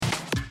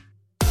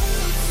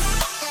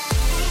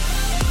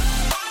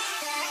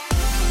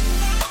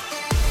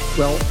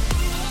Well,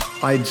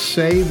 I'd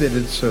say that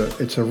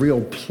it's a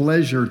real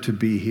pleasure to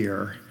be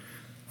here,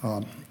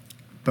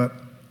 but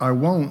I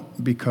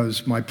won't,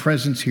 because my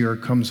presence here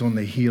comes on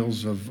the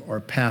heels of our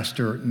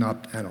pastor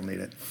not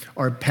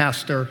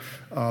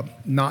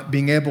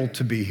being able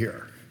to be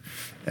here.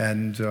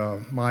 And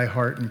my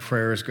heart and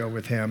prayers go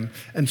with him.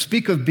 And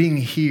speak of being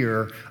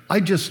here, I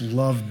just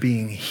love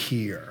being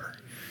here.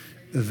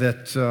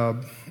 That,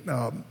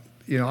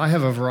 I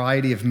have a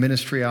variety of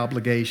ministry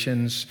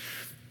obligations.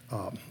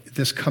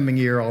 This coming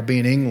year, I'll be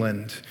in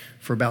England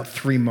for about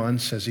 3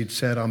 months. As he'd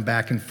said, I'm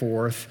back and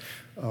forth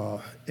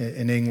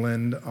in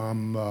England.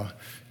 I'm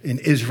in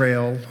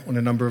Israel on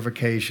a number of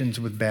occasions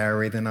with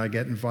Barry. Then I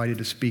get invited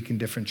to speak in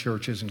different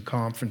churches and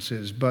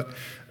conferences. But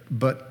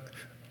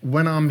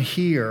when I'm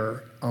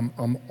here,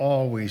 I'm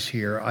always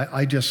here.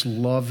 I just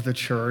love the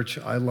church.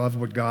 I love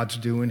what God's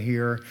doing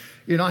here.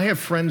 I have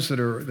friends that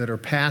are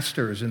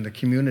pastors in the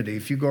community.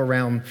 If you go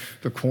around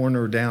the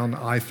corner down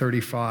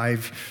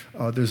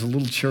I-35, there's a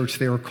little church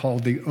there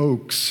called the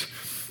Oaks.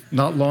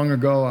 Not long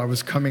ago, I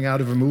was coming out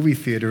of a movie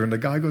theater, and the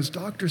guy goes,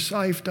 Dr.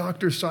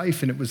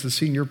 Seif, and it was the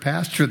senior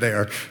pastor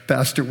there,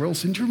 Pastor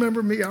Wilson. Do you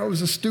remember me? I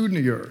was a student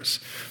of yours.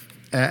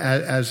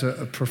 As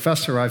a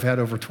professor, I've had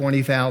over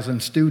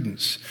 20,000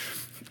 students.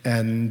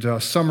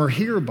 And some are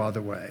here, by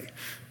the way,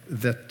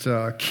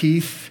 that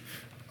Keith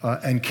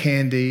and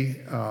Candy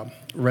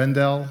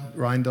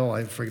Reindel,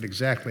 I forget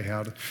exactly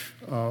how to,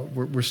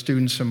 were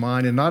students of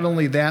mine. And not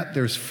only that,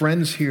 there's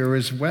friends here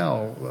as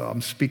well.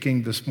 I'm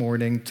speaking this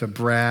morning to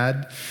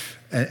Brad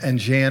and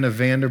Jana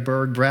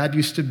Vanderberg. Brad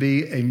used to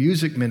be a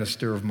music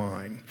minister of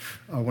mine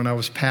when I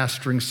was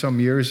pastoring some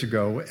years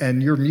ago.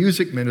 And your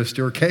music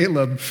minister,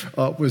 Caleb,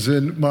 was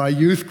in my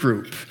youth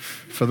group.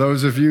 For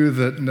those of you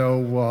that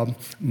know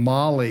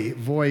Molly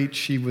Voigt,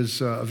 she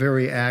was a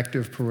very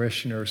active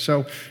parishioner.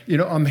 So,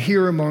 I'm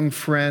here among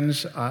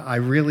friends. I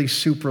really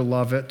super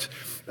love it.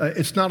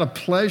 It's not a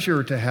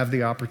pleasure to have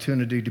the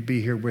opportunity to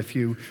be here with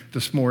you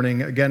this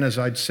morning. Again, as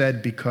I'd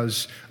said,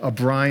 because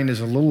Brian is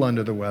a little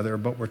under the weather,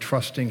 but we're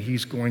trusting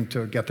he's going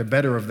to get the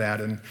better of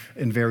that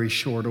in very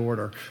short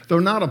order. Though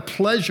not a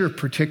pleasure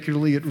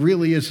particularly, it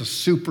really is a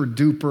super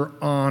duper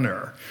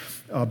honor.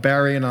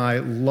 Barry and I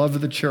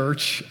love the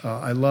church.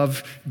 I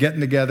love getting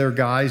together,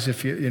 guys.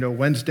 If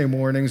Wednesday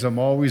mornings, I'm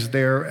always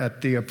there at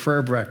the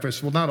prayer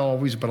breakfast. Well, not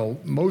always,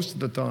 but most of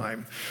the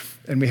time.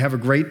 And we have a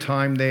great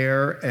time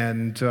there.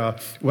 And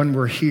when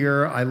we're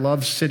here, I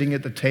love sitting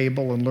at the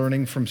table and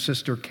learning from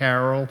Sister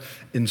Carol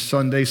in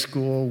Sunday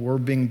school. We're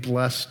being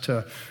blessed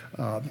to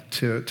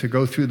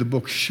go through the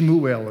book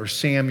Shmuel or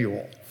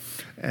Samuel.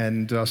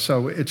 And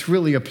so it's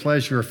really a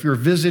pleasure. If you're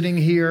visiting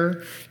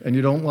here and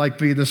you don't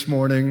like me this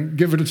morning,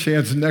 give it a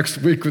chance next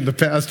week when the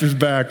pastor's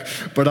back.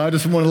 But I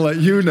just want to let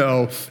you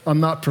know I'm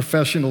not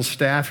professional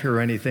staff here or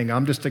anything.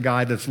 I'm just a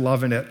guy that's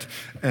loving it.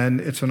 And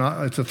it's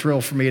a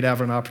thrill for me to have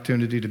an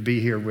opportunity to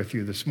be here with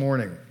you this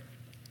morning.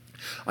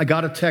 I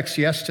got a text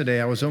yesterday.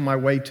 I was on my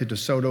way to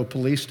DeSoto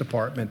Police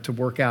Department to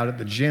work out at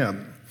the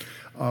gym.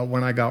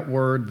 When I got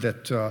word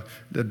that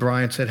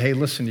Brian said, hey,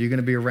 listen, you're going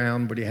to be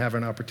around, but you have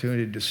an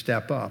opportunity to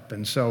step up.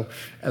 And so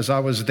as I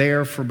was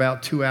there for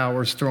about 2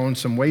 hours throwing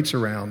some weights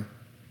around,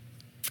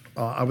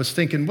 I was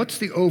thinking, what's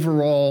the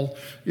overall,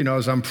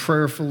 as I'm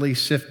prayerfully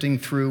sifting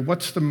through,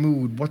 what's the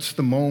mood, what's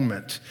the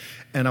moment?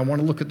 And I want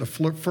to look at the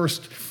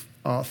first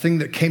thing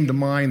that came to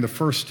mind, the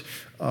first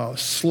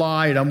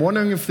slide. I'm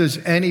wondering if there's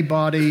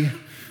anybody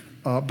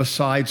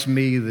besides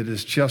me that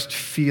is just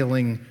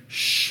feeling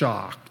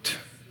shocked.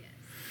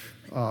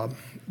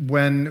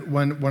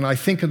 When I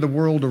think of the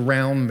world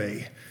around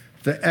me,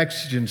 the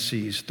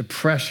exigencies, the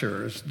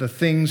pressures, the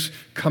things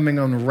coming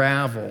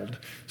unraveled,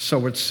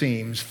 so it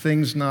seems,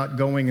 things not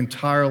going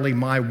entirely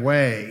my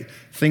way,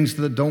 things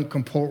that don't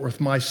comport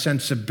with my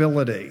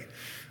sensibility.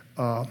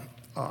 As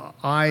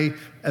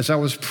I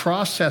was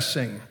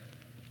processing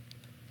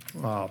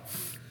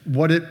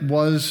what it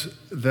was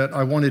that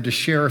I wanted to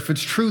share, if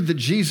it's true that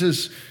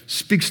Jesus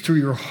speaks through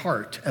your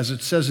heart, as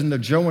it says in the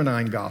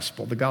Johannine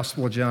Gospel, the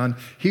Gospel of John,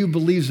 he who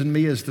believes in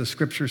me, as the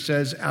scripture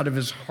says, out of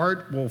his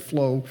heart will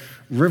flow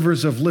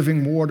rivers of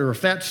living water. If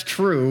that's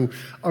true,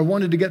 I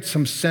wanted to get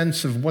some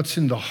sense of what's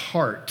in the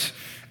heart.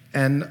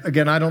 And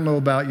again, I don't know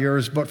about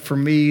yours, but for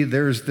me,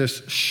 there's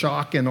this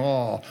shock and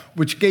awe,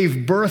 which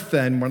gave birth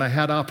then when I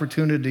had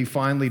opportunity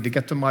finally to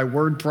get to my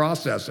word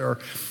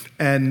processor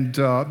and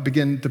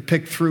begin to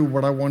pick through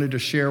what I wanted to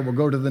share. We'll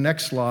go to the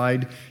next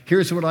slide.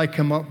 Here's what I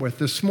come up with.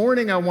 This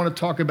morning, I want to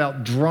talk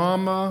about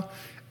drama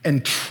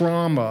and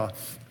trauma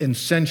in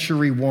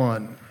Century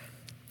 1.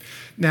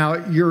 Now,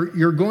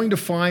 you're going to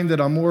find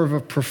that I'm more of a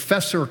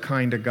professor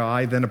kind of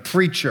guy than a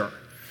preacher.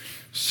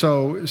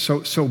 So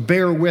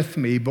bear with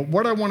me. But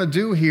what I want to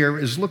do here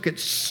is look at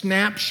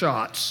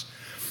snapshots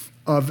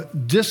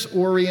of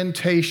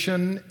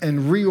disorientation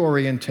and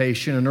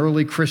reorientation in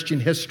early Christian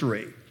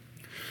history.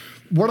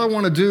 What I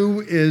want to do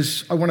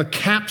is I want to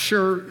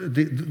capture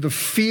the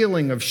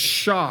feeling of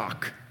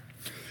shock.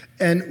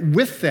 And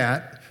with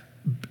that,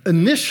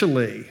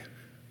 initially,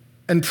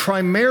 And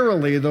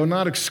primarily, though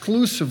not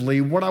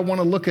exclusively, what I want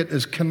to look at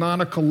is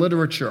canonical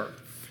literature,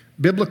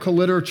 biblical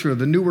literature,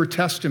 the Newer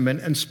Testament,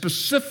 and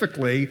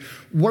specifically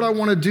what I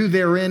want to do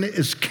therein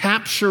is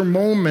capture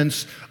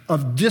moments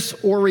of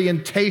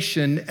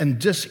disorientation and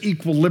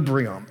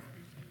disequilibrium.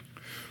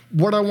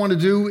 What I want to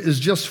do is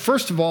just,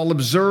 first of all,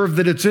 observe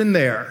that it's in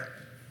there.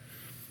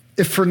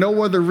 If for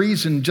no other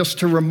reason, just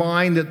to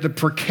remind that the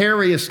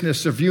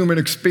precariousness of human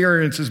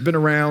experience has been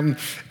around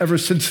ever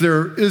since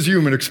there is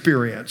human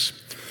experience.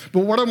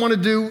 But what I want to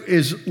do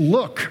is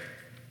look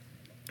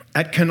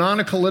at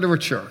canonical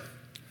literature,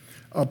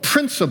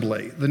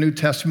 principally the New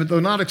Testament,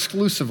 though not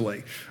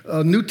exclusively.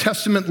 New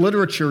Testament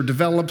literature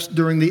develops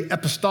during the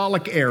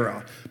apostolic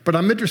era, but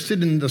I'm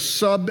interested in the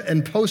sub-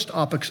 and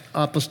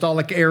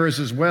post-apostolic eras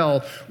as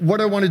well.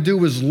 What I want to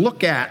do is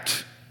look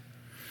at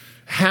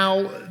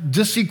how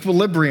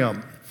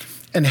disequilibrium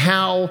and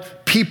how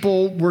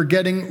people were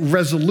getting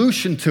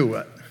resolution to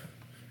it,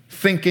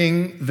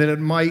 thinking that it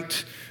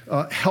might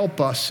help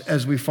us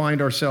as we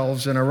find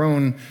ourselves in our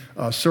own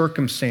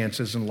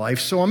circumstances in life.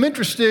 So I'm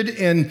interested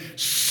in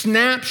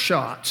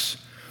snapshots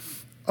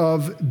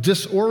of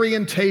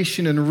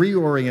disorientation and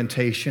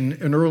reorientation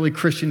in early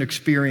Christian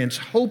experience,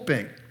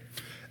 hoping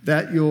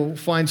that you'll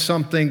find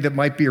something that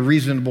might be a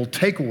reasonable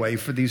takeaway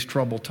for these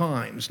troubled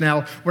times.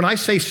 Now, when I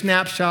say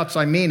snapshots,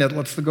 I mean it.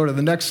 Let's go to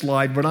the next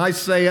slide. When I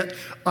say it,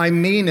 I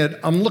mean it.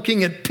 I'm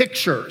looking at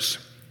pictures.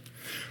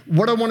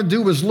 What I want to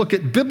do is look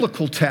at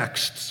biblical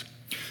texts,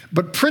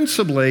 but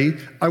principally,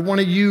 I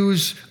want to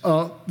use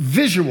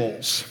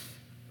visuals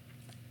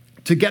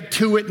to get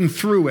to it and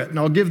through it. And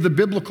I'll give the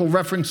biblical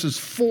references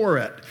for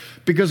it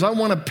because I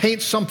want to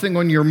paint something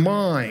on your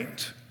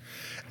mind.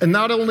 And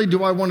not only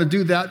do I want to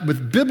do that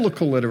with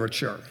biblical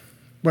literature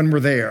when we're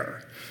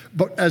there,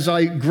 but as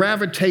I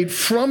gravitate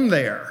from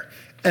there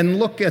and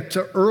look at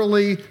the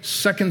early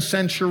 2nd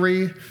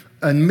century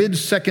and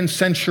mid-2nd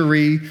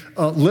century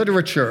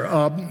literature,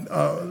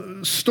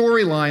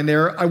 storyline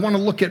there, I want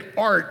to look at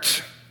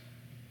art,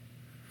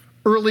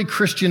 early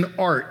Christian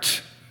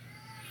art.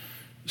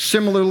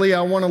 Similarly,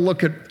 I want to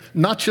look at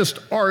not just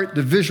art,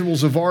 the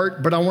visuals of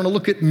art, but I want to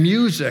look at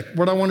music.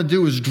 What I want to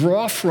do is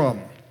draw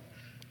from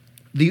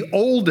the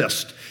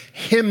oldest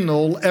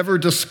hymnal ever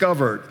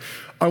discovered.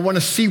 I want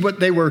to see what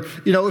they were,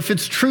 if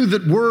it's true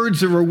that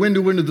words are a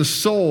window into the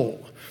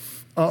soul,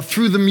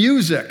 through the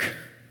music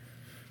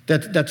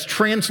that's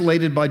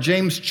translated by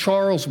James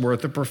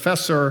Charlesworth, a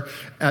professor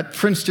at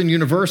Princeton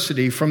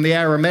University, from the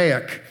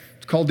Aramaic.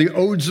 It's called the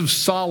Odes of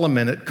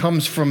Solomon. It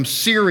comes from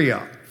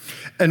Syria.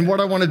 And what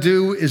I want to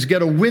do is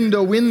get a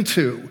window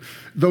into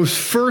those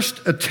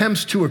first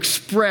attempts to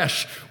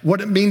express what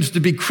it means to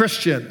be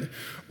Christian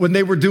when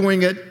they were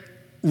doing it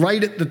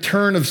right at the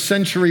turn of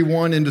century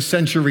 1 into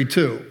century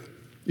 2.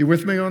 You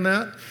with me on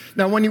that?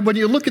 Now, when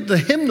you look at the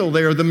hymnal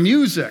there, the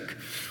music,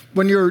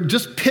 when you're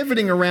just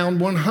pivoting around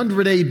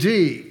 100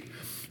 AD,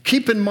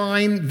 keep in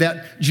mind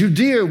that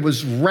Judea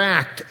was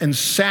racked and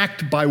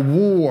sacked by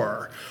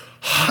war.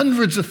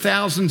 Hundreds of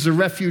thousands of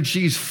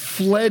refugees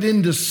fled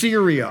into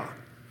Syria.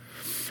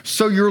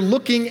 So you're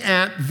looking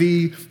at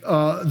the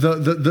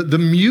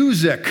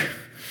music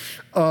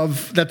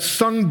that's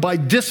sung by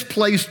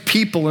displaced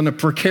people in a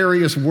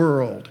precarious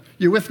world.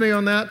 You with me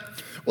on that?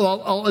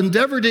 Well, I'll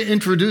endeavor to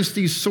introduce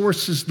these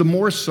sources the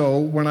more so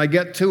when I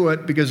get to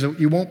it because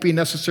you won't be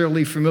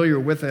necessarily familiar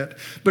with it.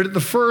 But at the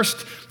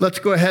first, let's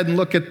go ahead and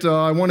look at,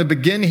 I want to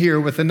begin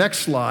here with the next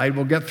slide.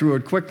 We'll get through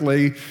it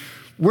quickly.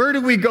 Where do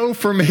we go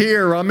from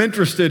here? I'm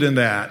interested in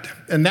that.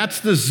 And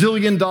that's the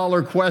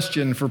zillion-dollar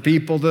question for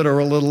people that are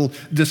a little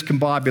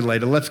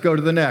discombobulated. Let's go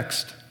to the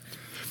next.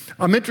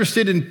 I'm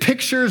interested in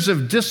pictures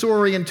of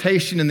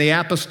disorientation in the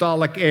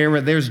apostolic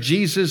era. There's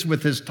Jesus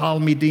with his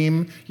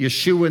Talmidim,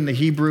 Yeshua in the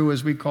Hebrew,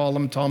 as we call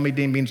them.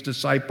 Talmidim means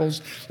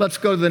disciples. Let's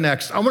go to the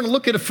next. I want to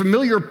look at a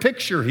familiar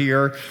picture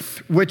here,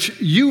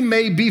 which you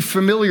may be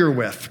familiar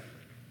with.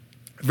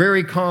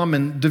 Very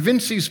common. Da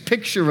Vinci's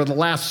picture of the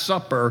Last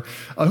Supper.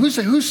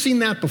 Who's seen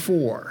that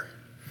before?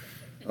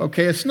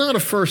 Okay, it's not a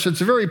first. It's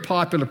a very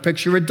popular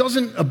picture. It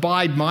doesn't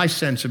abide my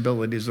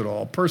sensibilities at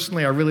all.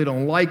 Personally, I really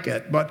don't like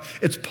it, but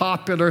it's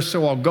popular,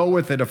 so I'll go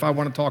with it if I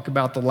want to talk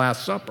about the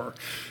Last Supper.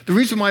 The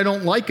reason why I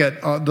don't like it,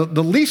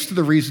 the least of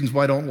the reasons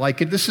why I don't like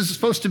it, this is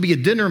supposed to be a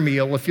dinner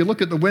meal. If you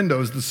look at the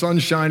windows, the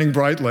sun's shining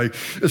brightly.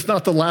 It's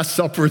not the Last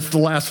Supper, it's the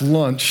last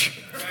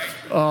lunch.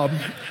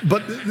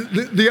 But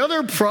there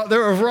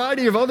are a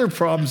variety of other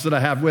problems that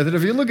I have with it.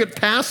 If you look at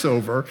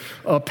Passover,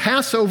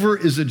 Passover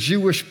is a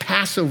Jewish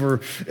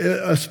Passover,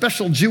 a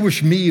special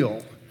Jewish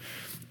meal.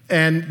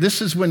 And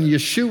this is when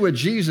Yeshua,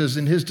 Jesus,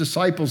 and his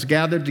disciples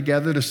gathered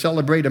together to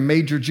celebrate a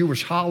major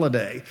Jewish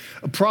holiday.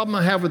 A problem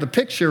I have with the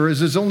picture is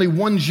there's only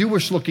one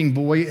Jewish-looking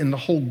boy in the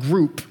whole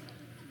group.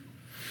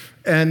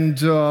 And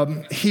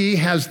he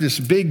has this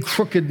big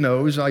crooked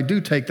nose. I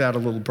do take that a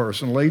little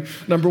personally,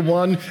 number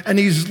one. And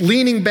he's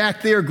leaning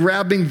back there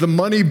grabbing the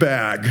money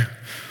bag.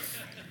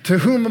 To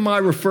whom am I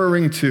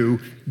referring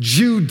to?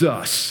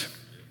 Judas.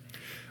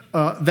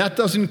 that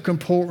doesn't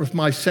comport with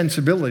my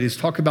sensibilities.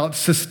 Talk about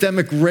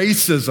systemic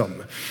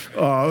racism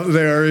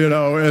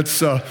there,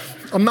 it's...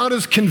 I'm not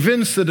as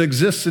convinced that it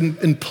exists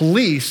in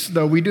police,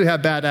 though we do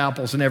have bad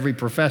apples in every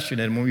profession,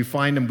 and when we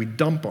find them, we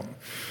dump them.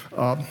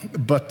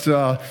 But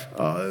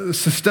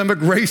systemic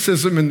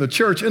racism in the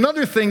church.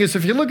 Another thing is,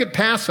 if you look at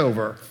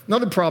Passover,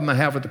 another problem I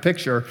have with the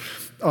picture,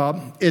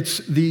 it's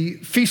the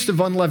Feast of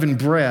Unleavened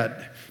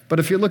Bread. But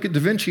if you look at Da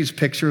Vinci's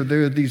picture,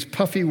 there are these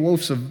puffy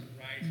loaves of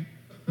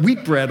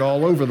wheat bread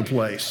all over the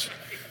place.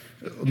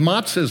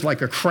 Matzah is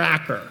like a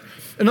cracker.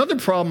 Another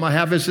problem I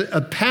have is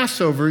at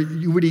Passover,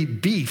 you would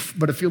eat beef,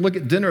 but if you look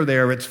at dinner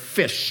there, it's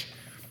fish.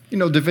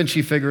 Da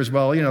Vinci figures,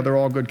 well, they're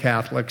all good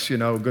Catholics,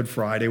 Good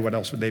Friday, what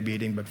else would they be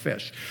eating but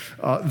fish?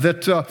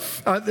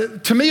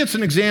 To me, it's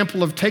an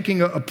example of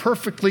taking a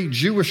perfectly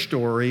Jewish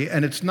story,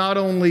 and it's not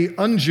only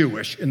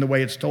un-Jewish in the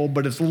way it's told,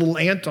 but it's a little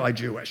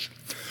anti-Jewish.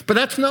 But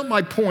that's not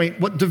my point.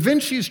 What Da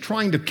Vinci is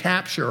trying to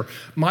capture,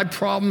 my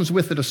problems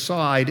with it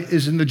aside,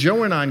 is in the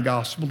Johannine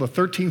Gospel, the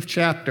 13th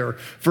chapter,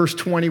 verse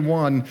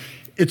 21.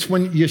 It's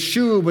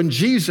when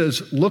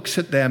Jesus looks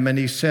at them and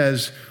he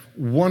says,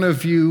 one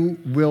of you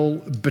will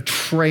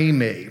betray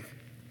me.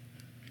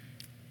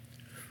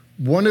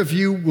 One of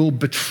you will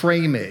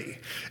betray me.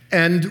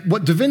 And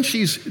what Da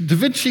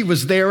Vinci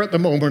was there at the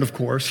moment, of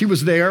course. He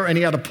was there and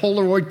he had a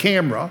Polaroid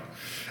camera.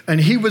 And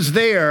he was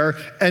there,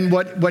 and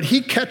what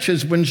he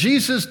catches when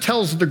Jesus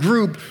tells the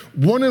group,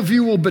 one of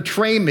you will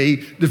betray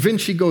me, Da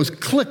Vinci goes,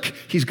 click,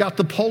 he's got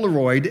the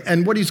Polaroid,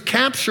 and what he's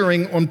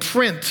capturing on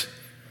print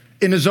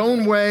in his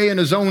own way, in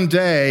his own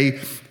day,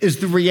 is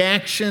the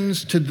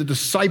reactions to the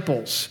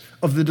disciples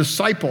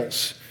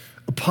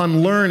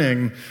upon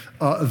learning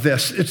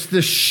this. It's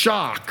this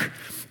shock.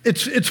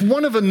 It's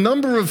one of a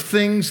number of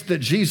things that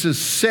Jesus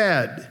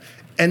said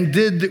and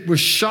did that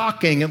was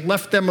shocking. It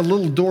left them a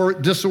little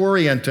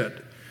disoriented.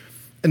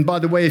 And by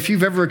the way, if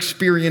you've ever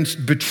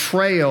experienced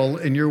betrayal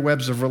in your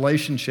webs of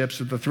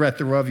relationships or the threat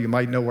thereof, you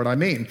might know what I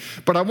mean.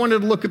 But I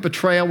wanted to look at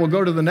betrayal. We'll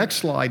go to the next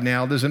slide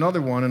now. There's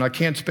another one, and I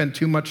can't spend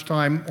too much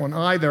time on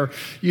either.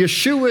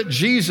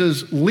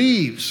 Jesus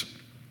leaves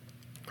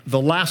the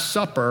Last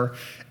Supper,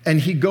 and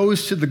he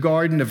goes to the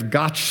Garden of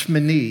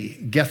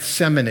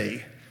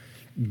Gethsemane.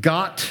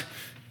 Got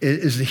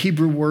is the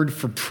Hebrew word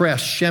for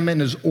press.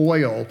 Shemen is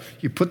oil.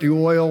 You put the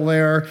oil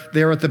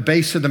there at the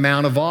base of the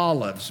Mount of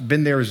Olives.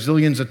 Been there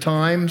zillions of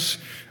times.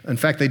 In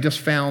fact, they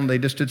just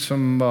did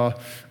some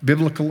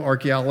biblical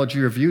archaeology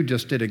review,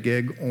 just did a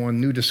gig on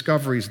new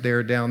discoveries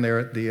down there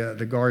at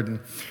the garden.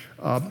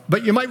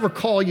 But you might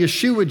recall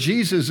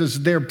Jesus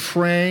is there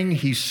praying.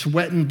 He's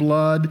sweating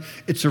blood.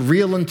 It's a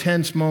real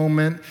intense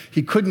moment.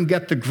 He couldn't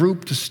get the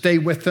group to stay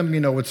with him.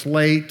 It's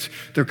late.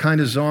 They're kind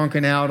of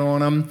zonking out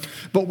on him.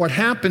 But what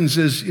happens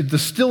is the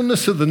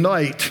stillness of the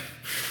night,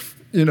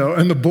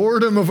 and the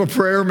boredom of a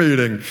prayer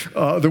meeting,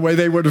 the way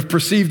they would have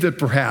perceived it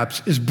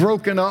perhaps, is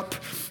broken up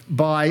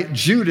by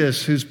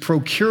Judas, who's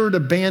procured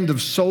a band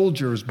of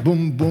soldiers.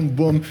 Boom, boom,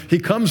 boom. He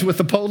comes with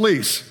the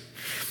police.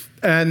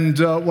 And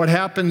what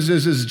happens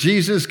is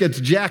Jesus gets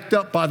jacked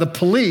up by the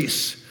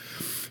police,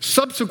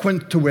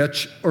 subsequent to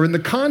which, or in the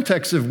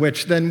context of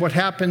which, then what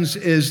happens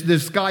is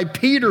this guy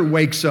Peter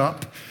wakes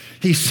up.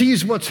 He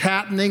sees what's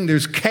happening.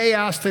 There's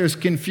chaos. There's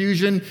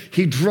confusion.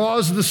 He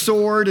draws the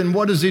sword, and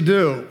what does he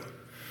do?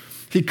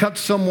 He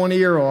cuts someone's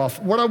ear off.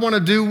 What I want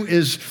to do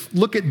is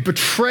look at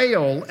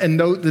betrayal and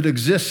note that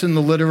exists in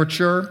the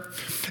literature.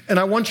 And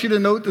I want you to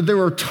note that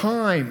there are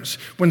times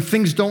when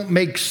things don't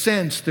make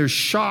sense. There's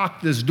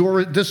shock, there's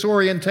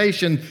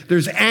disorientation,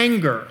 there's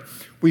anger.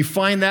 We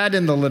find that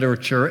in the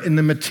literature. In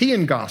the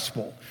Matthean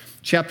Gospel,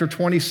 chapter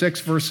 26,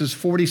 verses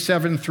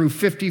 47 through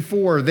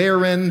 54,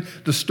 therein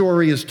the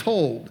story is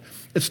told.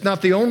 It's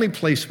not the only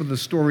place where the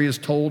story is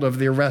told of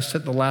the arrest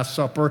at the Last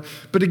Supper,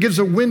 but it gives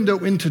a window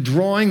into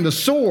drawing the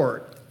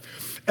sword.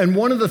 And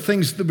one of the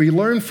things that we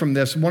learn from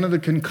this, one of the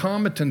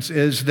concomitants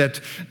is that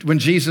when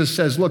Jesus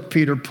says, look,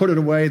 Peter, put it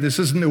away. This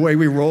isn't the way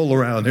we roll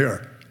around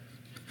here.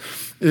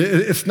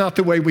 It's not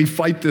the way we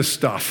fight this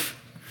stuff.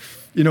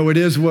 It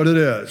is what it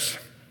is.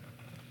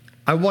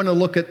 I want to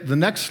look at the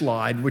next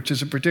slide, which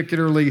is a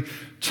particularly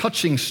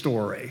touching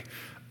story.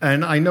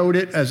 And I note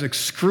it as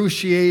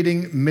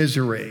excruciating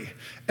misery.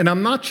 And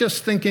I'm not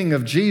just thinking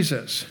of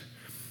Jesus.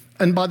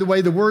 And by the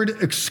way, the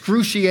word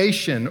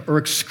excruciation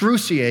or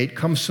excruciate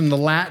comes from the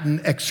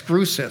Latin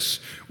excrucis,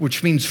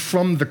 which means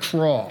from the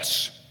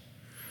cross.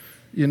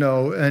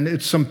 And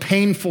it's some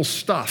painful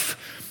stuff.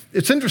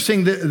 It's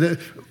interesting that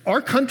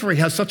our country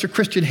has such a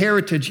Christian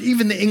heritage.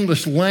 Even the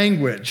English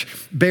language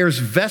bears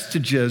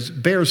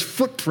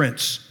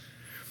footprints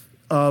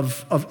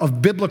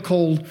of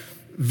biblical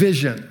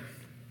vision.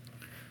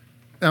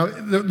 Now,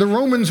 the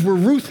Romans were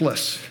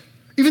ruthless.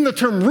 Even the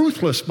term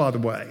ruthless, by the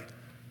way.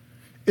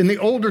 In the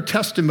Older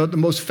Testament, the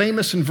most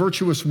famous and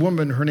virtuous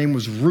woman, her name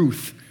was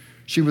Ruth.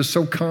 She was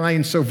so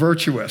kind, so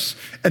virtuous.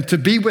 And to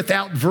be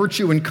without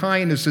virtue and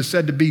kindness is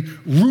said to be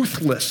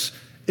ruthless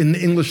in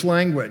the English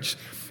language.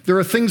 There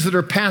are things that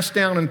are passed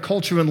down in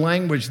culture and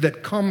language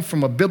that come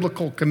from a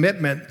biblical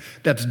commitment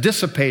that's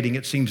dissipating,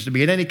 it seems to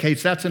be. In any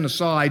case, that's an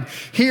aside.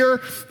 Here,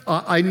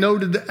 I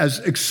noted as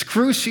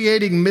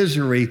excruciating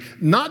misery,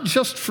 not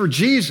just for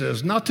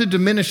Jesus, not to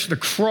diminish the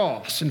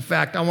cross. In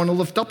fact, I want to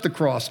lift up the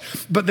cross.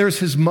 But there's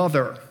his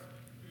mother.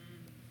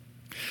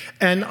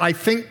 And I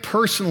think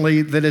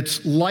personally that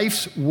it's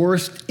life's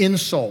worst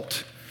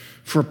insult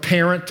for a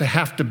parent to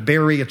have to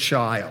bury a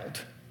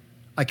child.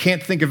 I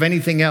can't think of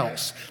anything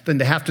else than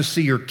to have to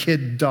see your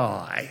kid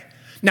die.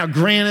 Now,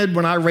 granted,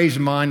 when I raised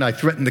mine, I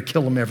threatened to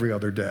kill them every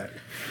other day.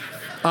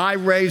 I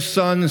raised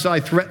sons. I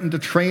threatened to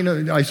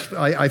train. I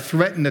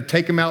threatened to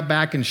take them out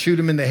back and shoot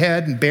them in the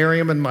head and bury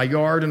them in my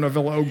yard in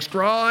Villa Oaks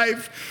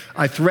Drive.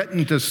 I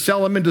threatened to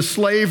sell them into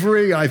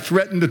slavery. I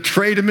threatened to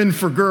trade them in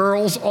for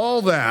girls,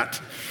 all that.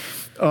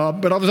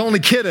 But I was only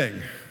kidding.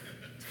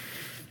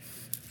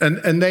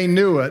 And they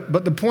knew it.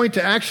 But the point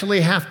to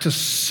actually have to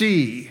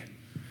see,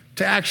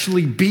 to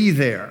actually be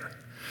there.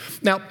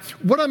 Now,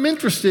 what I'm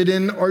interested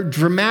in are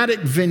dramatic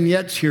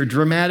vignettes here,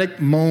 dramatic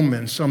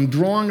moments. I'm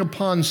drawing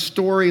upon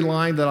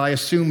storyline that I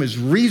assume is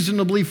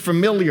reasonably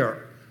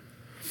familiar.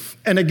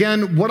 And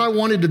again, what I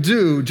wanted to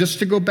do, just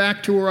to go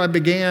back to where I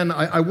began,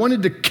 I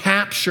wanted to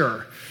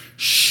capture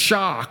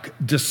shock,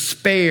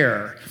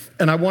 despair,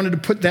 and I wanted to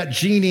put that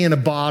genie in a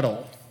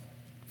bottle.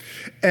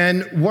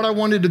 And what I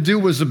wanted to do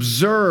was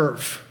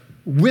observe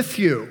with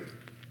you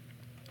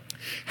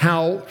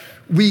how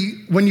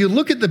when you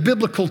look at the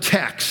biblical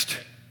text,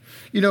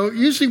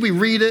 usually we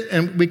read it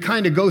and we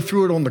kind of go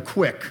through it on the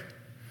quick.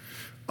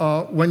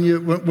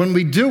 When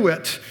we do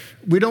it,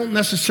 we don't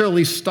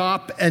necessarily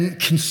stop and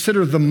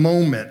consider the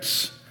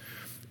moments.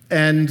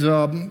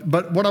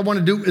 But what I want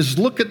to do is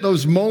look at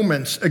those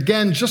moments,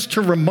 again, just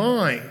to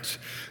remind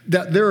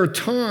that there are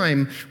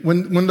times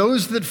when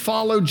those that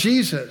follow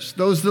Jesus,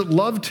 those that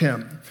loved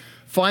him,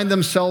 find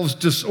themselves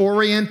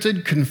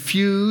disoriented,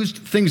 confused,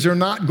 things are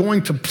not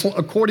going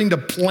according to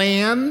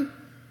plan.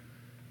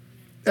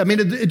 I mean,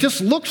 it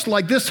just looks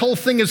like this whole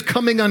thing is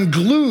coming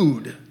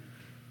unglued.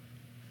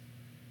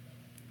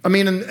 I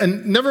mean,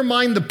 and never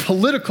mind the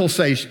political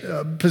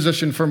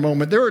position for a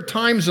moment. There are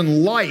times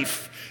in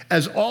life,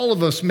 as all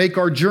of us make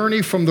our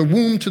journey from the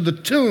womb to the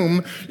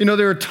tomb,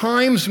 there are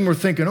times when we're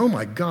thinking, oh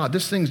my God,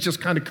 this thing's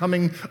just kind of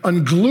coming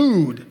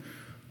unglued.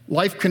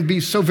 Life can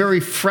be so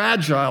very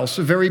fragile,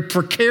 so very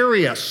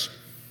precarious.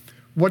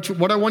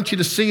 What I want you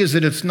to see is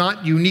that it's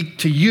not unique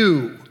to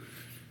you.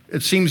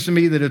 It seems to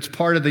me that it's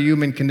part of the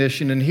human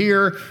condition. And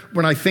here,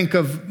 when I think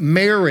of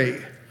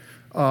Mary,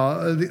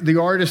 the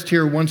artist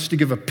here wants to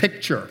give a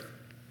picture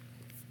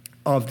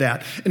of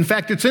that. In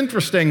fact, it's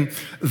interesting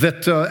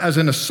that, as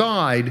an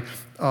aside,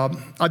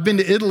 I've been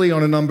to Italy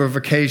on a number of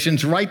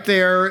occasions. Right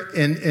there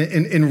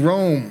in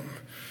Rome,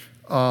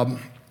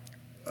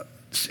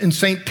 in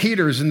St.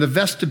 Peter's, in the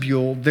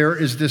vestibule, there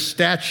is this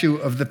statue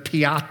of the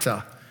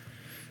Pietà.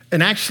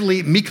 And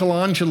actually,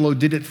 Michelangelo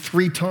did it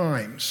 3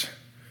 times.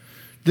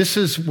 This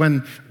is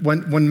when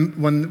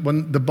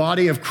the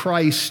body of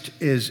Christ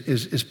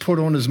is put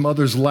on his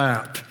mother's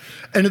lap.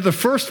 And in the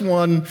first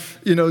one,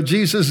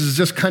 Jesus is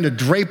just kind of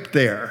draped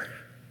there.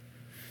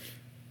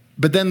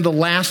 But then the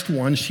last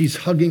one, she's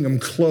hugging him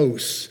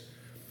close.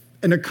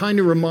 And it kind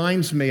of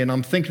reminds me, and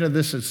I'm thinking of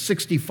this at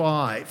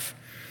 65,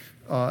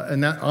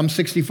 I'm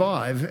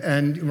 65,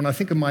 and when I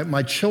think of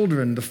my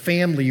children, the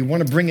family, you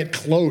want to bring it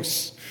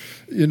close.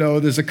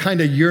 There's a kind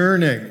of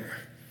yearning.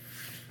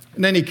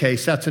 In any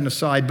case, that's an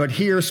aside. But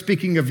here,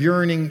 speaking of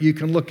yearning, you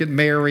can look at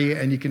Mary,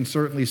 and you can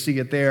certainly see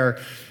it there.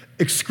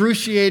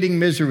 Excruciating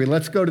misery.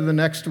 Let's go to the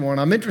next one.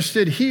 I'm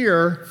interested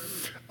here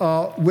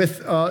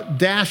with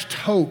dashed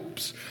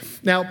hopes.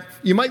 Now,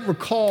 you might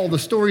recall the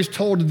stories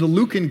told in the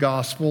Lucan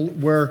Gospel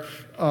where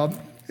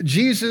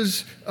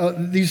Jesus,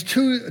 these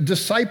 2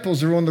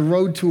 disciples are on the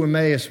road to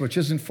Emmaus, which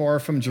isn't far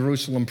from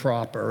Jerusalem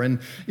proper. And,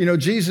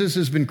 Jesus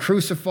has been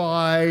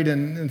crucified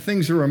and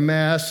things are a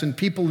mess and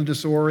people are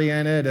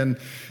disoriented.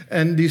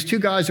 And these 2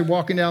 guys are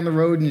walking down the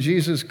road and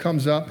Jesus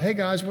comes up. Hey,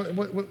 guys,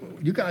 what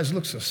you guys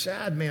look so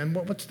sad, man.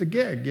 What's the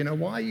gig?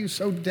 Why are you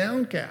so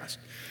downcast?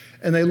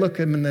 And they look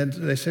at him and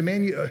they say,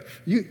 man,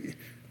 you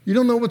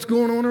don't know what's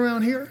going on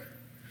around here?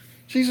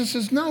 Jesus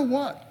says, no,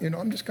 what?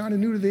 I'm just kind of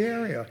new to the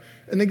area.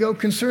 And they go,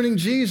 concerning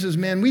Jesus,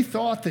 man, we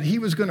thought that he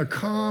was going to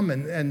come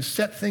and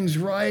set things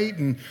right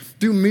and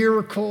do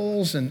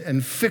miracles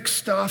and fix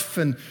stuff.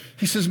 And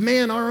he says,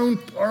 man, our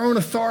own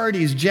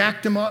authorities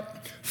jacked him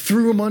up,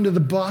 threw him under the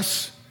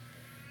bus.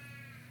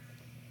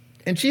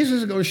 And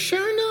Jesus goes,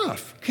 sure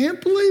enough,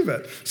 can't believe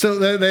it. So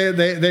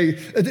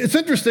it's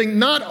interesting,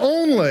 not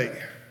only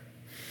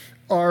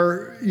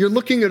you're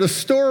looking at a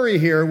story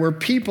here where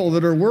people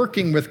that are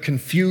working with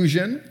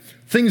confusion,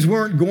 things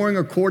weren't going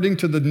according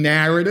to the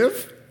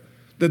narrative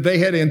that they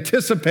had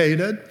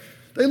anticipated.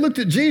 They looked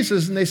at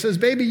Jesus and they says,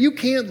 baby, you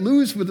can't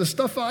lose with the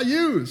stuff I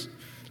use.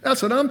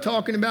 That's what I'm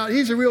talking about.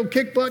 He's a real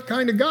kick-butt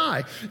kind of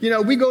guy.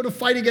 We go to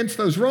fight against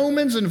those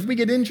Romans, and if we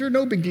get injured,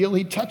 no big deal.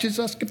 He touches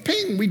us,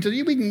 ka-ping. We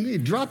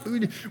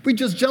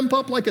just jump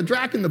up like a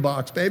drac in the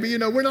box, baby.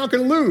 We're not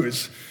going to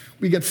lose.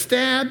 We get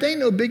stabbed, ain't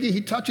no biggie.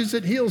 He touches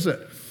it, heals it.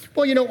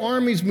 Well,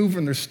 armies move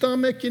on their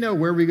stomach.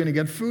 Where are we going to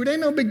get food?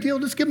 Ain't no big deal.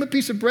 Just give him a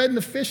piece of bread and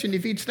a fish, and he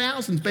feeds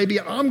thousands. Baby,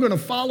 I'm going to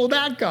follow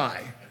that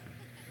guy.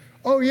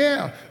 Oh,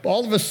 yeah.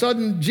 All of a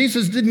sudden,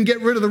 Jesus didn't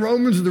get rid of the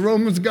Romans, and the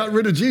Romans got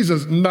rid of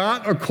Jesus.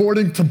 Not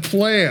according to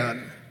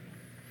plan.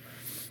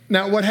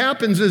 Now, what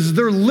happens is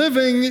they're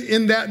living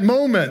in that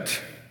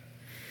moment.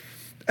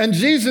 And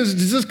Jesus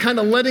is just kind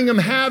of letting them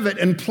have it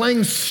and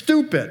playing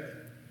stupid.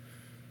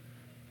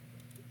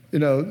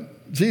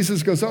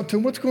 Jesus goes up to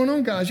him, what's going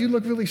on, guys? You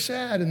look really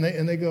sad. And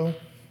they go,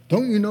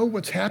 don't you know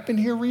what's happened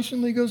here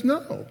recently? He goes,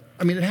 no.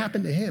 I mean, it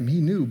happened to him. He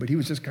knew, but he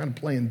was just kind of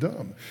playing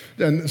dumb.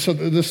 And so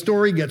the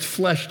story gets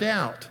fleshed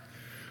out.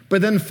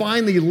 But then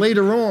finally,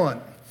 later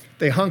on,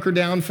 they hunker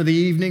down for the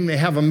evening. They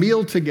have a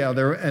meal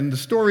together. And the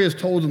story is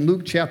told in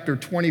Luke chapter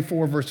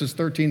 24, verses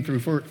 13 through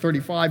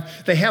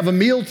 35. They have a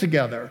meal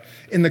together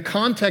in the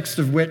context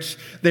of which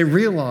they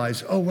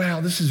realize, oh,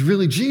 wow, this is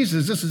really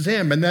Jesus. This is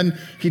him. And then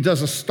he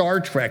does a Star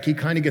Trek. He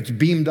kind of gets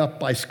beamed up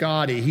by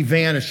Scotty. He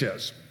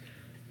vanishes.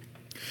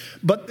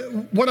 But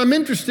what I'm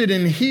interested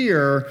in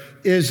here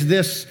is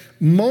this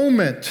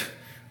moment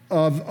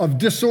of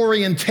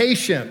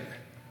disorientation.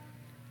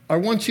 I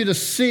want you to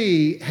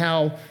see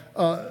how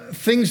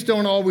things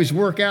don't always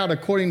work out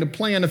according to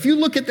plan. If you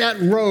look at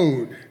that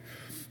road,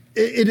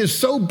 it is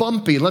so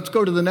bumpy. Let's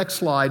go to the next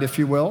slide, if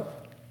you will.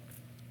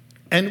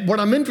 And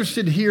what I'm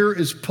interested here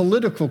is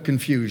political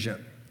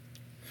confusion.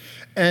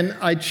 And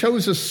I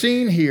chose a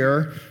scene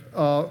here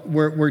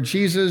where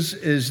Jesus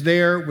is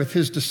there with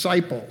his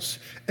disciples.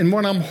 And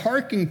what I'm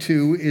hearkening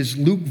to is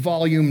Luke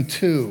volume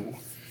 2,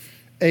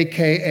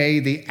 a.k.a.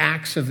 the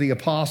Acts of the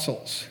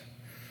Apostles.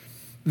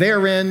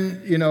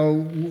 Therein,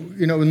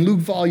 in Luke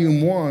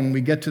volume 1,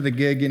 we get to the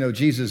gig,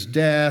 Jesus'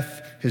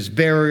 death, his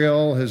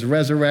burial, his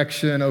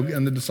resurrection,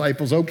 and the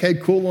disciples, okay,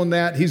 cool on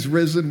that. He's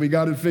risen. We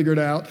got it figured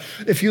out.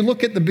 If you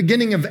look at the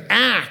beginning of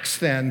Acts,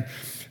 then,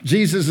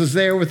 Jesus is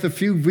there with a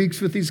few weeks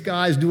with these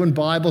guys doing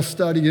Bible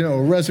study,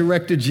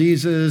 resurrected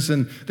Jesus,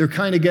 and they're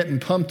kind of getting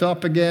pumped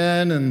up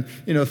again, and,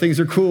 things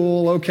are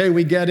cool. Okay,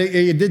 we get it.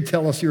 You did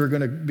tell us you were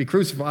going to be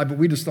crucified, but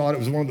we just thought it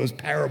was one of those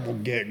parable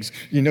gigs.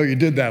 You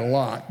did that a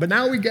lot. But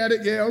now we get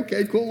it. Yeah,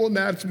 okay, cool on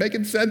that. It's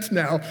making sense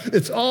now.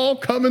 It's all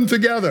coming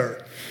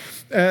together.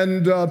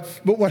 And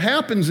but what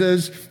happens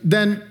is,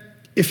 then,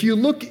 if you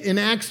look in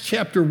Acts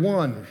chapter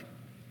 1,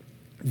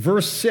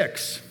 verse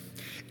 6,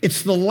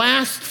 it's the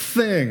last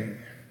thing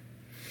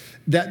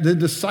that the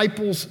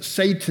disciples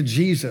say to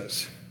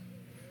Jesus,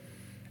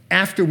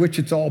 after which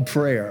it's all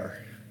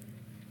prayer.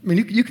 I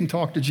mean, you can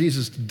talk to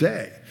Jesus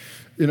today,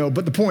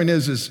 but the point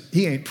is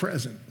he ain't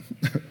present.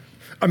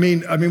 I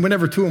mean,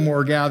 whenever two or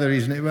more are gathered,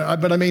 he's.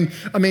 But I mean,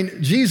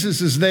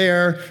 Jesus is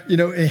there.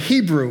 In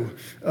Hebrew,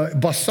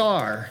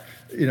 basar,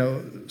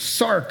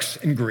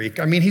 sarx in Greek.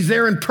 I mean, he's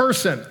there in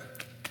person.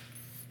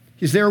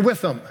 He's there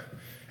with them,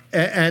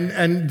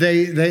 and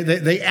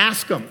they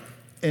ask him.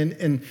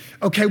 And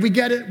okay, we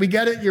get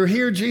it. You're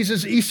here,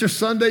 Jesus. Easter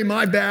Sunday,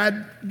 my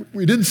bad.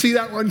 We didn't see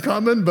that one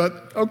coming,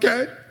 but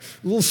okay.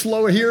 A little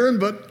slow of hearing,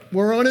 but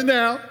we're on it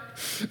now.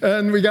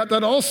 And we got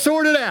that all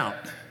sorted out.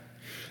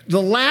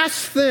 The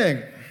last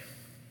thing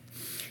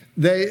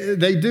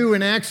they do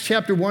in Acts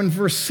chapter 1,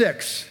 verse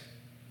 6,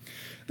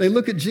 they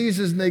look at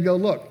Jesus and they go,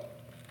 look,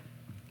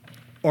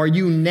 are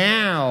you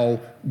now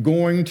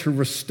going to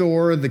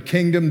restore the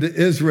kingdom to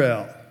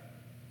Israel?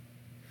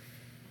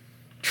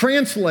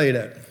 Translate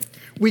it.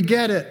 We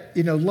get it,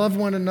 love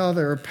one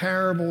another,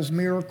 parables,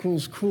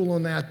 miracles, cool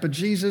on that. But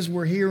Jesus,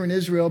 we're here in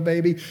Israel,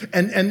 baby.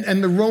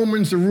 And the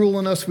Romans are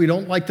ruling us. We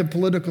don't like the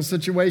political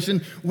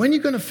situation. When are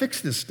you going to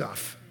fix this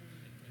stuff?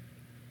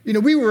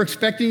 We were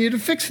expecting you to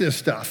fix this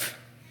stuff.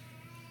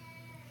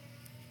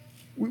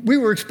 We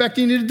were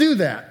expecting you to do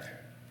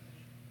that.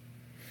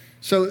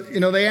 So,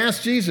 they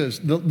asked Jesus,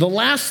 the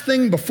last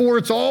thing before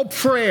it's all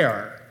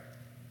prayer,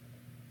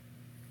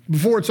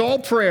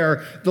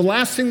 the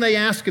last thing they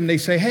ask him, they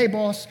say, hey,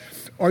 boss,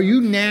 are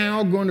you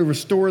now going to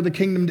restore the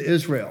kingdom to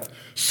Israel?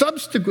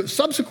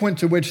 Subsequent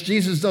to which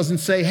Jesus doesn't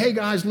say, hey,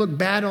 guys, look,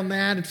 bad on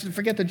that.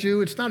 Forget the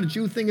Jew. It's not a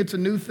Jew thing. It's a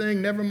new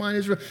thing. Never mind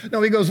Israel.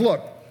 No, he goes,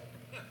 look,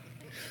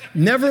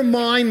 never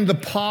mind the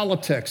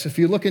politics. If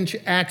you look in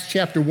Acts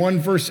chapter 1,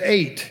 verse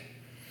 8,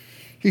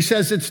 he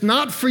says, it's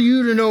not for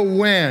you to know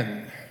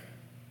when.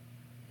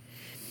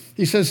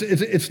 He says,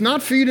 it's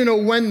not for you to know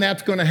when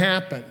that's going to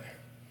happen.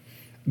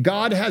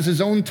 God has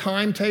his own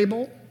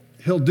timetable.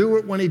 He'll do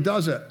it when he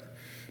does it.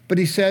 But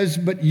he says,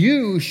 but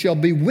you shall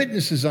be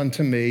witnesses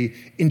unto me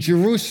in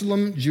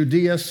Jerusalem,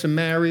 Judea,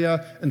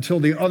 Samaria, until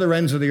the other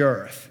ends of the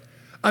earth.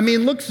 I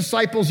mean, look,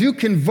 disciples, you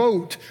can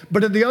vote,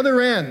 but at the other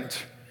end,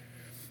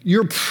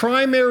 your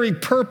primary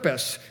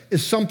purpose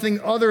is something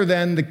other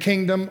than the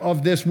kingdom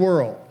of this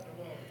world.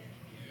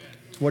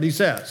 That's what he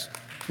says.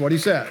 That's what he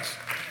says.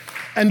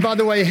 And by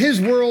the way,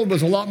 his world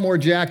was a lot more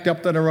jacked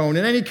up than our own.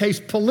 In any case,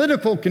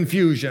 political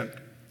confusion.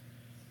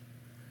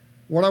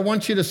 What I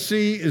want you to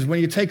see is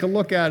when you take a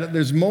look at it,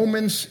 there's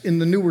moments in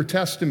the Newer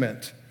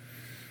Testament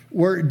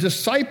where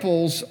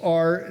disciples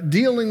are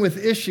dealing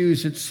with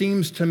issues, it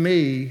seems to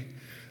me,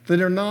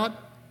 that are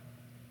not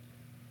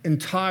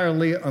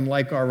entirely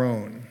unlike our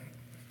own.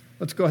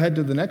 Let's go ahead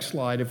to the next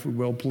slide, if we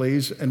will,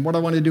 please. And what I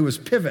want to do is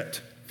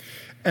pivot.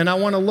 And I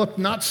want to look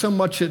not so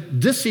much at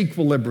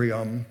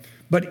disequilibrium,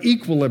 but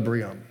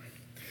equilibrium.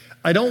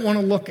 I don't want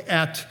to look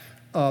at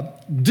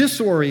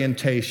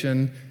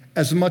disorientation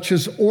as much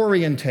as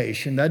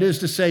orientation. That is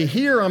to say,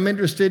 here I'm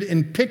interested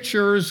in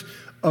pictures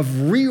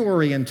of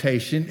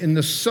reorientation in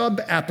the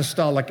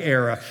sub-apostolic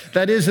era.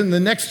 That is, in the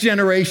next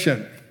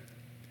generation.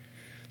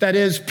 That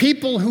is,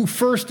 people who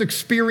first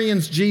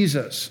experienced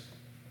Jesus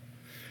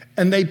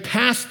and they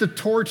pass the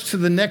torch to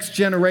the next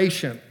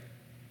generation.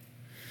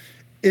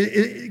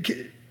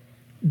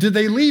 Do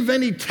they leave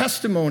any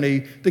testimony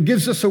that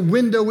gives us a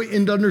window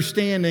into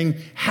understanding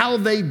how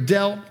they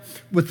dealt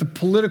with the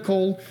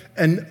political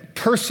and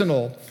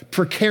personal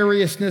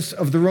precariousness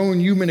of their own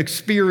human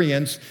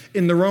experience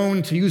in their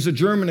own, to use a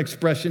German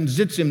expression,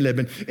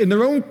 Sitzimleben, in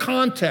their own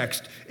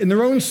context, in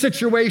their own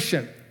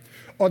situation?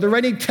 Are there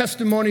any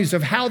testimonies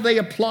of how they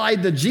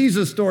applied the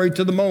Jesus story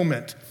to the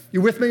moment?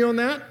 You with me on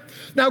that?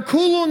 Now,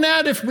 cool on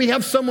that if we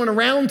have someone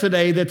around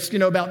today that's,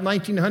 about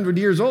 1,900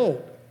 years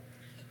old.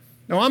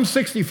 Now, I'm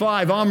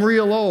 65. I'm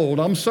real old.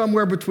 I'm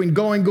somewhere between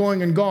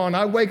going, and gone.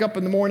 I wake up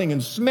in the morning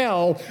and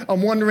smell.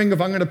 I'm wondering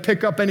if I'm going to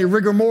pick up any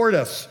rigor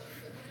mortis.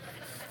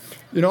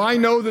 I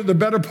know that the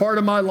better part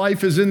of my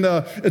life is in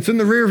the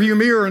rearview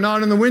mirror and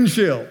not in the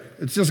windshield.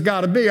 It's just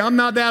got to be. I'm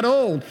not that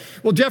old.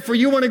 Well, Jeffrey,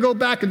 you want to go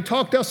back and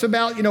talk to us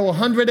about,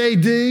 100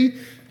 AD?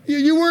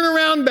 You weren't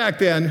around back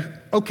then.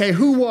 Okay,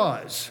 who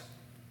was?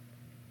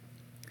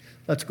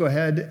 Let's go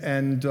ahead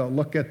and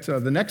look at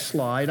the next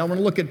slide. I want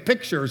to look at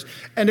pictures.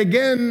 And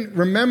again,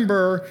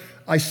 remember,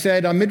 I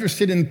said I'm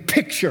interested in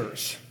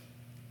pictures.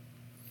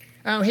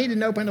 Oh, he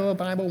didn't open the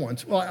Bible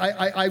once. Well,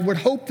 I would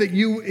hope that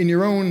you, in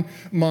your own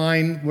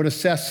mind, would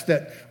assess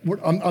that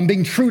I'm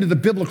being true to the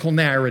biblical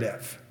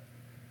narrative.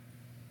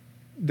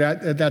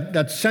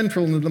 That's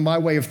central to my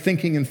way of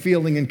thinking and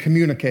feeling and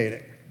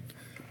communicating.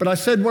 But I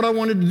said what I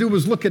wanted to do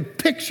was look at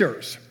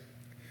pictures.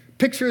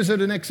 Pictures at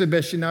an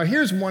exhibition. Now,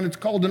 here's one. It's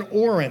called an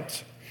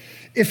orant.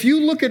 If you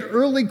look at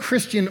early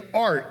Christian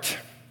art,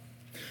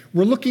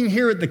 we're looking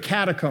here at the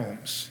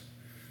catacombs.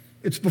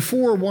 It's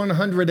before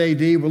 100 AD.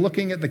 We're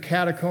looking at the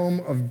catacomb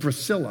of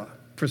Priscilla.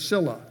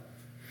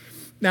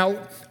 Now,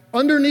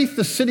 underneath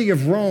the city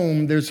of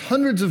Rome, there's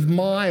hundreds of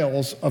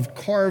miles of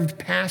carved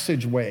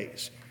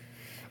passageways.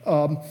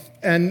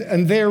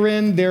 And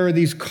therein, there are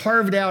these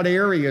carved out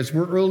areas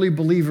where early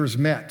believers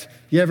met.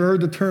 You ever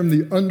heard the term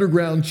the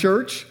underground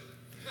church?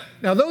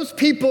 Now, those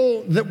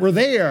people that were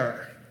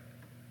there,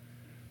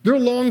 they're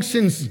long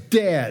since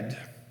dead,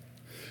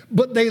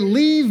 but they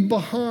leave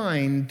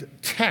behind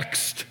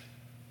text.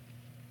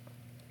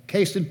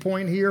 Case in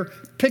point here,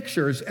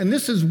 pictures. And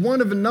this is one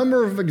of a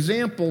number of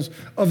examples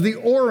of the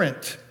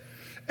orant.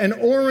 An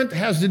orant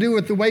has to do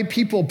with the way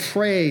people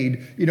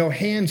prayed,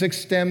 hands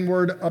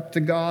extendward up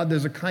to God.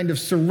 There's a kind of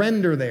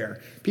surrender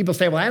there. People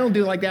say, well, I don't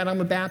do like that. I'm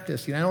a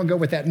Baptist. I don't go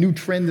with that new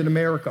trend in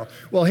America.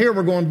 Well, here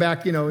we're going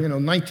back,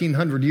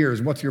 1,900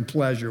 years. What's your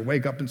pleasure?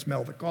 Wake up and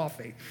smell the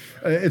coffee.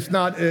 It's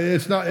not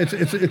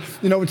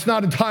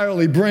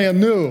entirely brand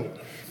new.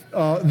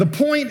 The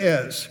point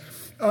is,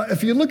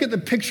 if you look at the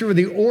picture of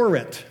the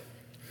orant,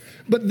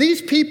 but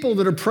these people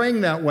that are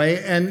praying that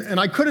way, and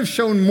I could have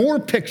shown more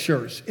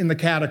pictures in the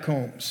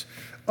catacombs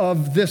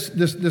of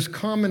this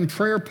common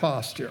prayer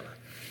posture.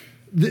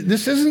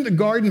 This isn't a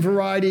garden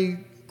variety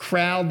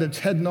crowd that's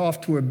heading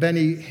off to a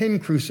Benny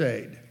Hinn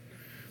crusade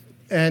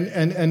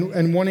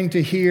and wanting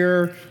to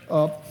hear.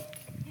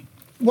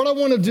 What I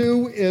want to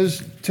do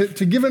is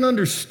to give an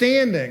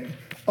understanding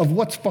of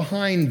what's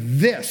behind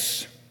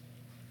this.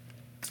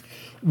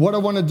 What I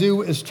want to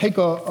do is take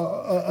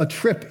a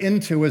trip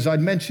into, as I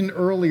mentioned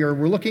earlier,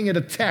 we're looking at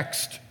a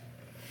text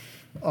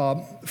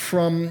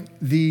from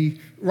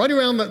right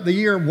around the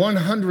year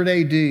 100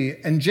 AD,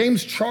 and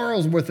James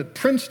Charlesworth at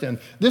Princeton.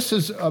 This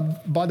is,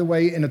 by the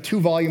way, in a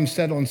 2-volume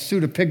set on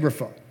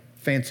pseudepigrapha.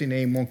 Fancy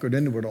name, won't go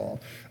into it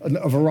all.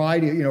 A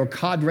variety, a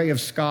cadre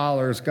of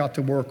scholars got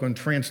to work on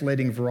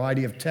translating a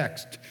variety of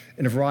text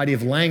in a variety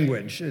of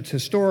language. It's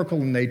historical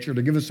in nature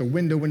to give us a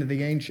window into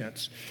the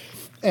ancients.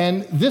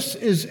 And this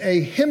is a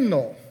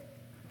hymnal.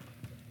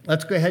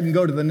 Let's go ahead and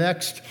go to the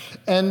next.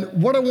 And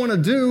what I want to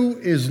do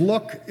is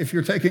look, if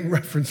you're taking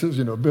references,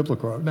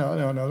 biblical.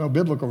 No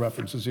biblical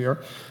references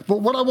here. But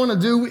what I want to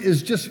do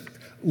is just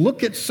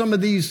look at some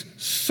of these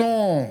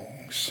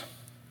songs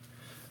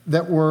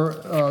that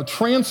were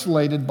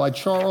translated by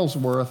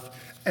Charlesworth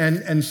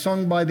and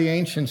sung by the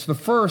ancients. The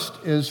first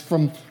is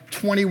from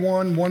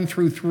 21, 1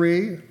 through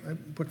 3. I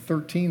put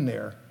 13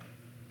 there.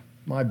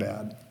 My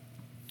bad.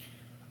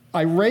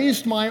 I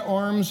raised my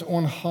arms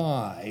on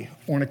high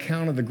on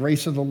account of the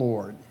grace of the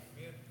Lord,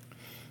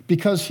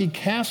 because he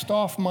cast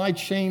off my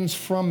chains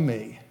from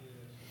me,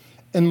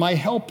 and my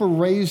helper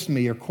raised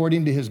me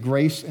according to his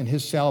grace and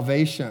his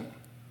salvation.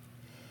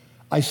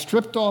 I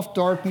stripped off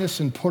darkness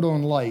and put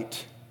on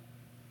light,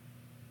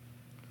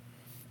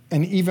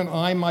 and even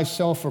I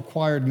myself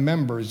acquired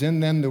members. In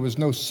them there was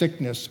no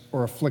sickness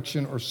or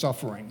affliction or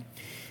suffering.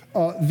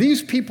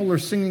 These people are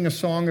singing a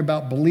song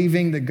about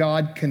believing that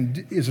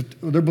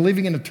they're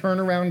believing in a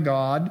turnaround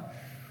God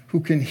who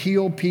can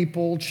heal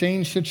people,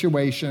 change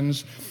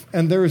situations.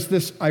 And there's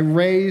this, I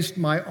raised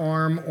my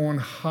arm on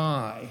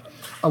high.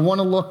 I want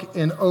to look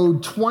in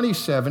Ode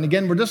 27.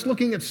 Again, we're just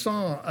looking at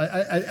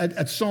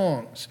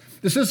songs.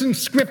 This isn't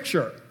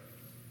scripture.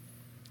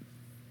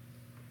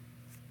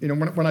 You know,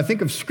 when I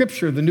think of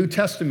Scripture, the New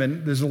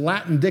Testament, there's a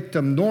Latin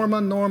dictum, norma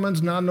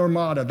normans non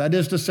normata. That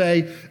is to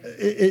say,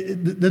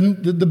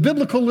 the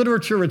biblical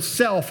literature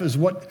itself is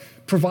what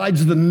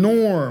provides the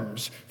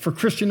norms for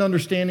Christian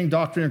understanding,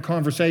 doctrine, and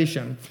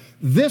conversation.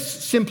 This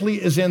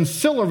simply is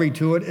ancillary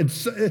to it.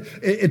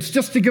 It's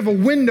just to give a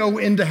window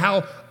into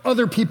how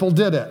other people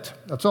did it.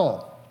 That's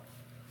all.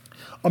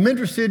 I'm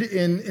interested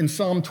in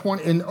Psalm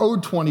 20, in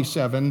Ode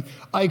 27.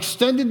 I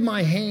extended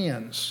my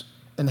hands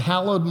and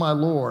hallowed my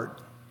Lord.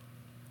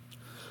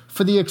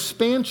 For the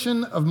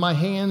expansion of my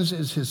hands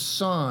is his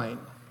sign.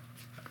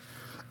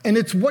 And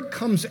it's what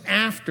comes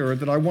after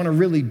that I want to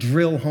really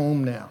drill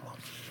home now.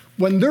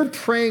 When they're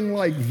praying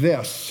like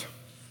this,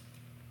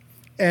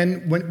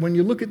 and when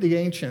you look at the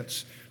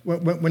ancients,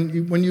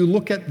 when you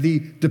look at the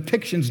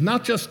depictions,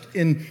 not just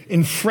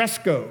in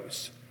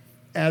frescoes,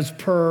 as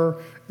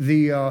per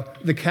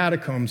the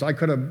catacombs. I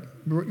could have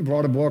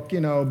brought a book,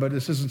 but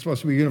this isn't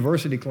supposed to be a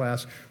university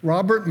class.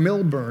 Robert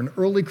Milburn,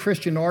 Early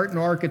Christian Art and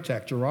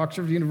Architecture,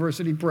 Oxford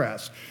University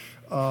Press.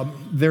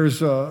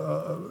 There's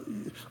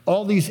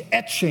all these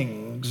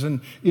etchings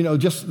and,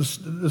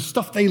 just the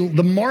stuff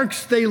the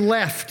marks they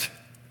left.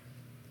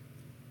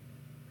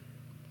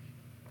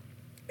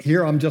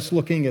 Here I'm just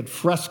looking at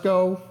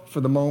fresco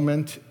for the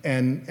moment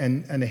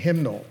and a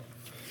hymnal.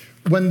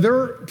 When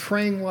they're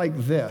praying like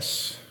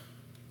this,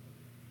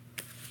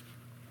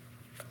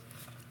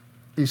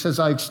 he says,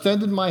 I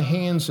extended my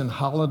hands and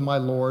hallowed my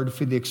Lord,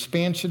 for the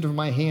expansion of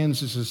my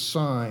hands is his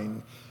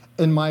sign,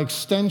 and my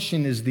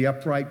extension is the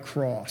upright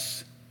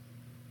cross.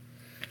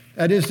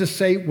 That is to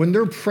say, when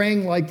they're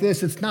praying like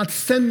this, it's not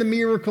send the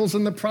miracles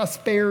and the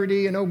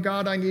prosperity and, oh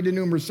God, I need a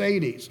new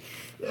Mercedes.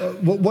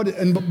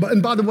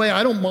 And by the way,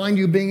 I don't mind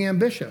you being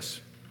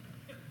ambitious.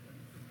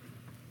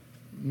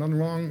 Nothing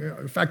wrong.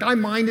 In fact, I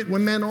mind it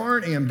when men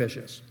aren't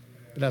ambitious.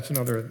 But that's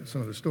another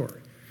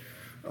story.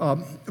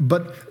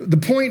 But the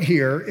point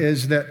here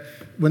is that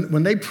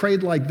when they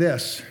prayed like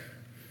this,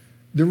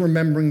 they're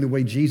remembering the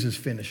way Jesus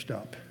finished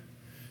up.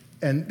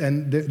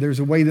 And there's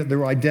a way that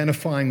they're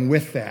identifying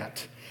with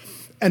that.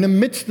 And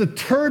amidst the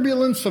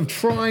turbulence of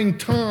trying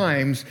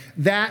times,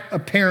 that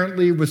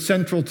apparently was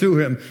central to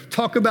him.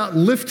 Talk about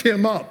lift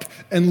him up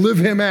and live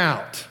him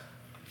out.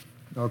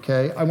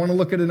 Okay, I want to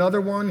look at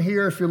another one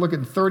here. If you look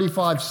at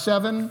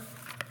 35:7.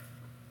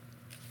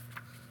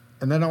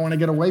 And then I want to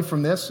get away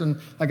from this,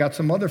 and I got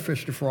some other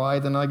fish to fry,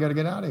 then I got to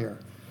get out of here.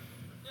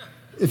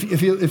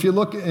 If you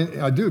look,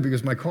 I do,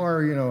 because my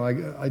car,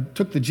 I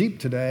took the Jeep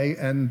today,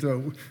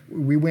 and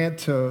we went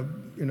to,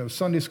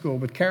 Sunday school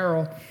with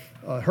Carol,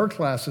 her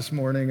class this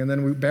morning, and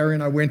then Barry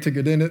and I went to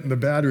get in it, and the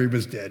battery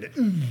was dead.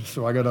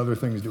 So I got other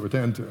things to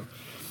attend to.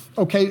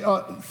 Okay,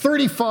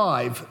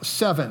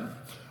 35:7.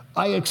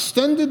 I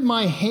extended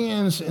my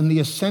hands in the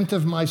ascent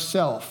of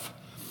myself,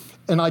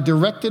 and I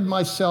directed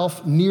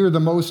myself near the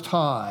Most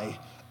High,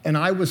 and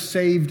I was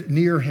saved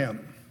near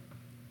him.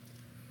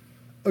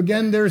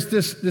 Again, there's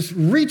this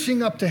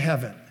reaching up to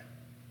heaven.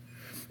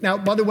 Now,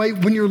 by the way,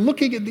 when you're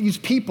looking at these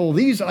people,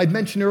 these I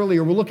mentioned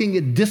earlier, we're looking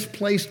at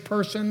displaced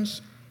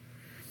persons.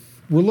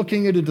 We're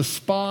looking at a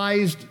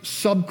despised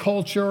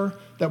subculture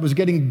that was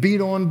getting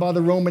beat on by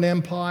the Roman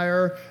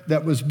Empire,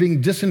 that was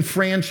being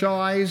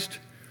disenfranchised.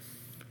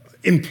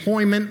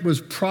 Employment was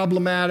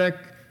problematic.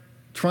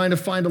 Trying to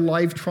find a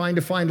life, trying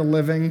to find a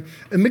living.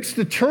 Amidst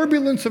the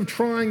turbulence of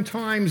trying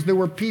times, there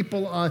were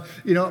people,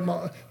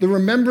 they're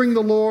remembering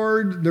the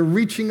Lord, they're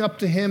reaching up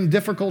to him,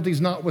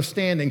 difficulties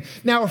notwithstanding.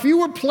 Now, if you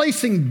were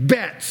placing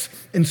bets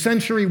in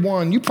century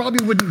 1, you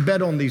probably wouldn't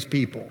bet on these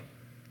people.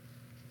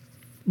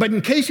 But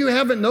in case you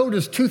haven't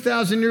noticed,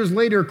 2,000 years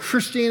later,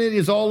 Christianity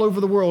is all over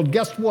the world.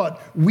 Guess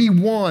what? We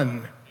won.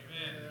 Amen.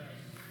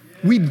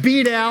 We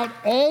beat out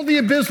all the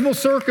abysmal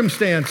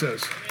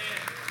circumstances.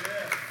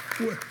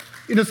 Amen.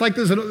 It's like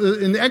there's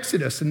in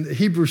Exodus, in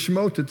Hebrew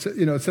Shemot,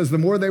 it says the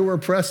more they were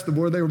oppressed, the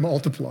more they were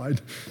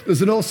multiplied.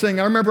 There's an old saying,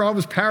 I remember I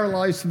was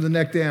paralyzed from the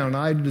neck down.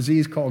 I had a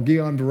disease called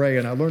Guillain-Barré,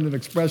 and I learned an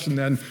expression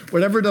then,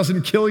 whatever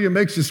doesn't kill you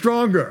makes you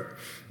stronger.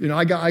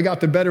 I got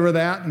the better of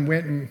that and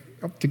went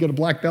up to get a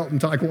black belt in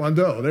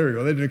Taekwondo. There you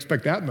go. They didn't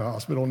expect that in the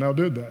hospital, now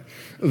did they?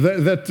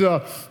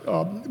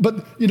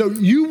 But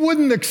you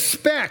wouldn't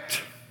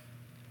expect...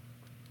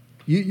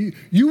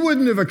 You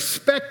wouldn't have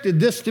expected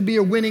this to be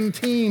a winning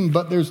team,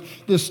 but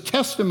there's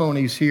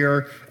testimonies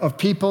here of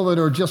people that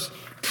are just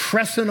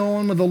pressing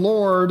on with the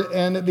Lord,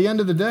 and at the end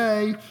of the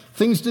day,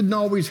 things didn't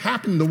always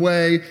happen the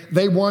way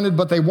they wanted,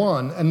 but they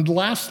won. And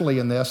lastly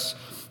in this,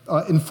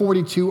 in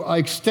 42, I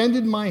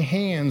extended my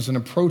hands and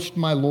approached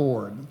my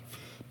Lord,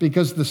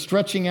 because the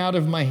stretching out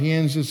of my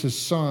hands is his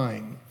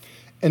sign,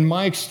 and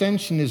my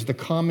extension is the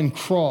common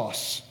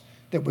cross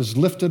that was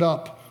lifted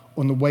up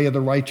on the way of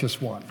the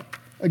righteous one.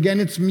 Again,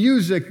 it's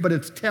music, but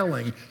it's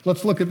telling.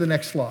 Let's look at the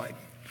next slide.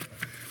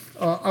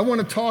 I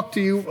want to talk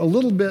to you a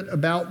little bit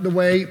about the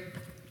way,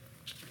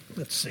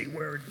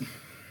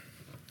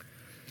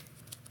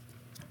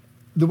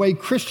 the way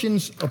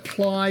Christians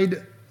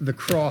applied the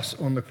cross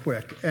on the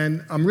quick.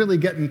 And I'm really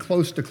getting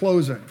close to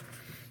closing.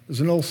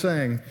 There's an old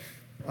saying,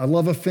 I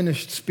love a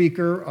finished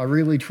speaker, I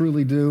really,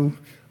 truly do.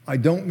 I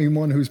don't mean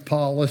one who's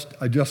polished,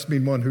 I just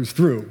mean one who's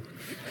through.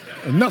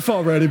 Enough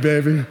already,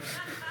 baby.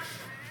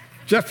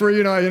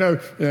 Jeffrey, I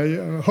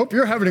hope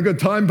you're having a good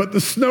time, but the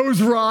snow's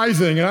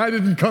rising, and I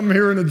didn't come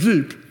here in a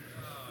Jeep.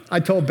 I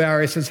told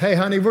Barry, I says, hey,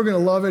 honey, we're going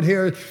to love it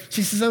here.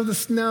 She says, oh, the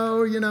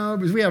snow,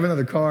 because we have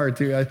another car,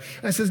 too.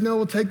 I says, no,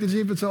 we'll take the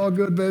Jeep. It's all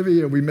good,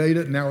 baby. And we made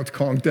it, and now it's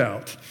conked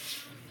out.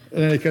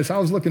 And because I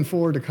was looking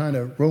forward to kind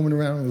of roaming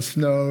around in the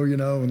snow,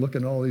 and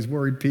looking at all these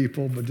worried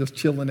people, but just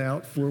chilling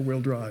out,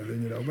 four-wheel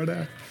driving,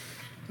 But,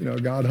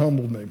 God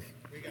humbled me.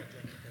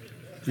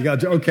 You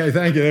got okay,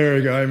 thank you. There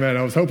you go. Amen.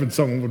 I was hoping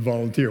someone would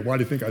volunteer. Why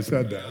do you think I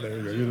said that? There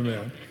you go. You're the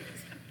man.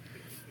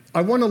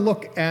 I want to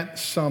look at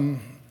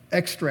some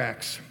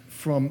extracts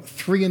from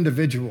 3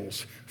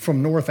 individuals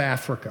from North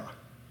Africa.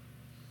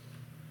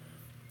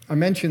 I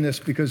mention this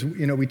because,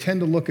 we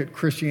tend to look at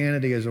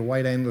Christianity as a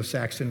white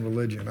Anglo-Saxon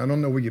religion. I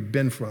don't know where you've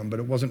been from, but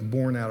it wasn't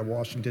born out of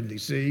Washington,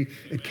 D.C.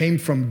 It came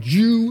from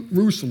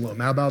Jerusalem.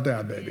 How about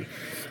that, baby?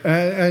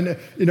 And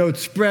it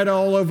spread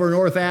all over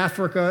North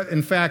Africa.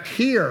 In fact,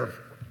 here,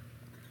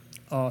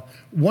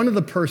 one of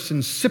the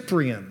persons,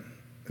 Cyprian,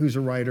 who's a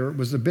writer,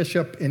 was the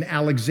bishop in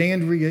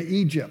Alexandria,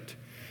 Egypt.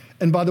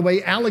 And by the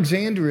way,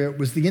 Alexandria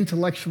was the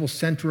intellectual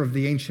center of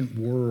the ancient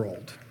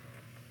world.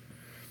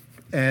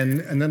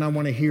 And then I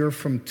want to hear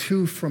from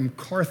 2 from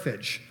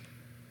Carthage.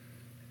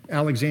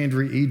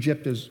 Alexandria,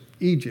 Egypt is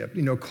Egypt.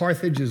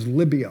 Carthage is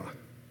Libya.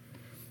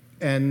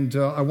 And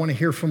I want to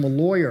hear from a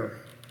lawyer,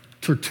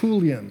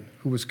 Tertullian,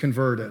 who was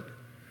converted.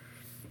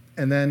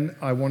 And then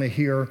I want to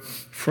hear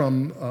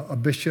from a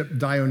bishop,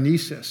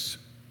 Dionysius.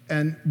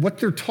 And what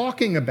they're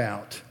talking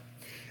about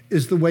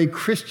is the way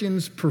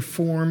Christians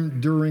perform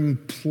during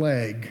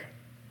plague.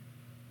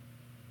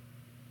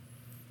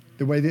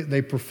 The way that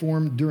they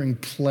perform during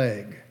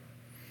plague.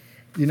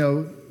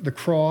 The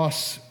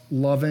cross,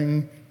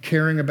 loving,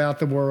 caring about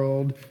the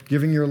world,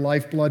 giving your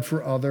lifeblood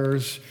for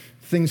others.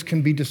 Things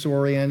can be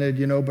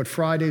disoriented, but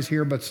Friday's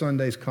here, but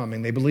Sunday's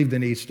coming. They believed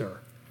in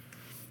Easter.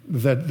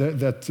 That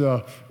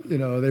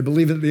they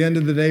believe at the end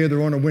of the day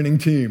they're on a winning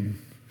team.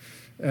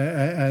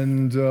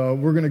 And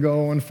we're going to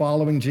go on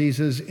following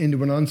Jesus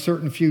into an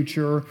uncertain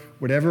future,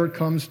 whatever it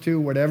comes to,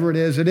 whatever it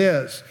is, it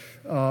is.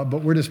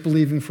 But we're just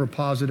believing for a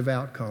positive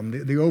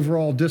outcome. The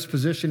overall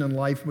disposition in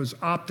life was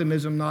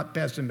optimism, not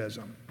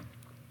pessimism.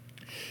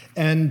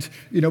 And,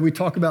 we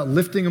talk about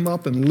lifting them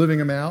up and living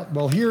them out.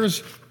 Well,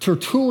 here's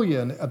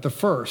Tertullian at the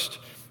first.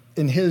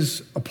 In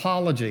his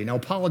apology. Now,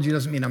 apology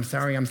doesn't mean I'm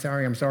sorry.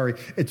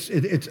 It's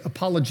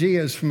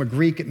apologia is from a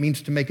Greek. It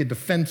means to make a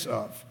defense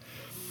of.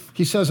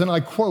 He says, and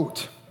I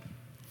quote,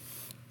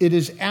 "It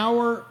is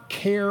our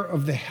care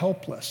of the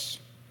helpless,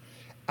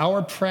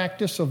 our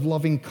practice of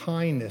loving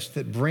kindness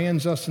that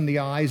brands us in the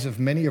eyes of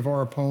many of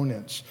our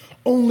opponents.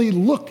 Only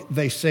look,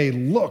 they say,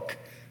 look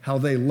how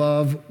they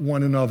love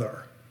one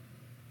another."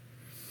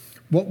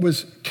 What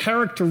was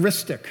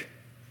characteristic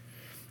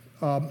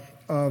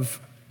of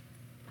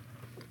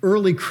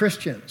early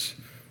Christians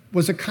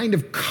was a kind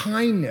of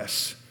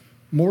kindness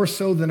more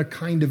so than a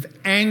kind of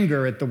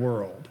anger at the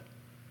world.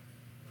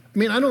 I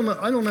mean, I don't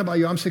know about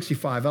you. I'm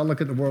 65. I look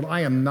at the world.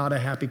 I am not a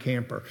happy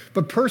camper.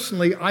 But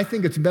personally, I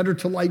think it's better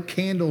to light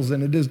candles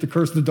than it is to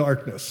curse the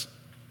darkness.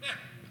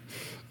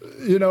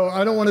 I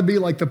don't want to be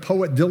like the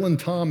poet Dylan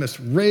Thomas,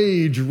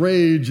 rage,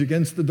 rage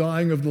against the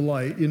dying of the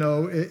light.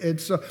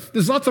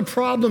 There's lots of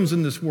problems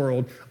in this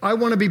world. I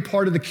want to be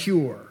part of the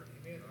cure.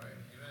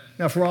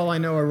 Now, for all I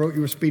know, I wrote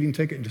you a speeding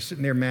ticket and just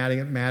sitting there mad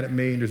at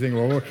me, and you're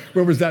thinking, well,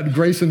 where was that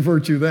grace and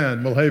virtue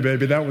then? Well, hey,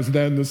 baby, that was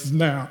then, this is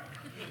now.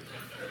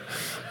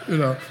 You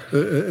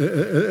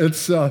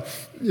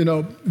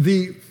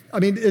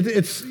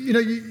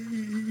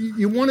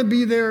want to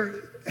be there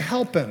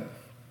helping.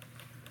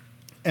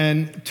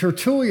 And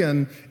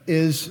Tertullian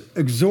is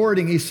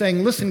exhorting, he's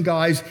saying, listen,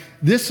 guys,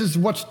 this is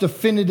what's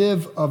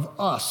definitive of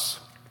us.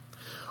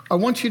 I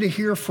want you to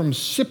hear from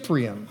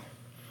Cyprian,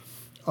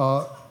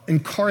 in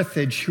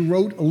Carthage, who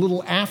wrote a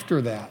little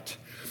after that.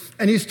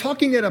 And he's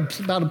talking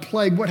about a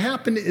plague. What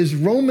happened is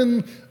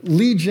Roman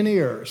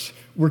legionnaires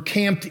were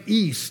camped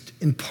east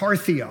in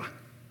Parthia,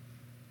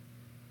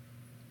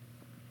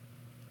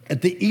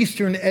 at the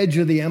eastern edge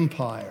of the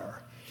empire.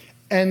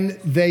 And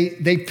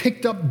they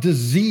picked up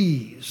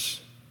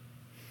disease,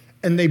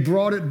 and they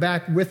brought it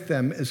back with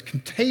them as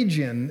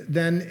contagion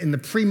then in the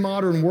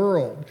pre-modern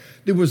world.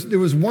 There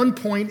was one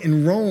point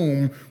in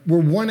Rome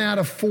where 1 out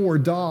of 4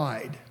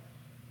 died.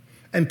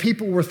 And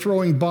people were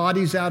throwing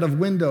bodies out of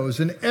windows.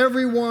 And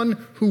everyone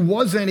who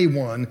was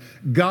anyone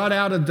got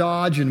out of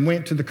Dodge and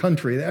went to the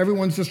country.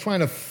 Everyone's just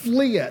trying to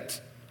flee it.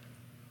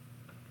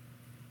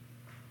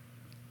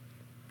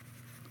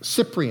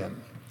 Cyprian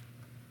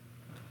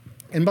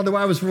And by the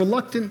way, I was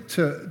reluctant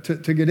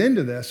to get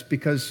into this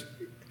because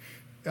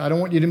I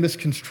don't want you to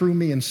misconstrue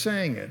me in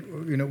saying it.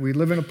 You know, we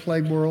live in a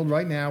plague world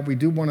right now. We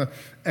do want to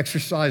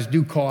exercise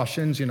due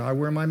cautions. You know, I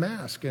wear my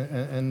mask,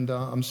 and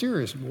I'm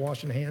serious. I'm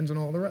washing hands and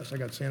all the rest. I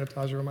got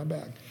sanitizer in my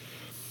bag.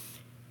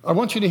 I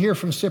want you to hear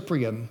from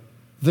Cyprian.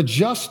 The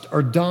just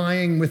are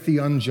dying with the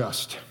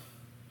unjust.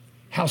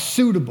 How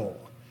suitable,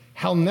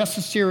 how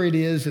necessary it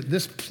is that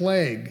this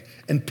plague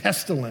and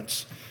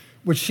pestilence,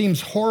 which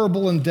seems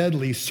horrible and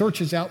deadly,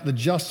 searches out the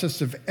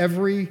justice of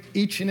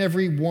each and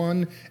every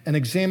one and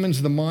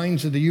examines the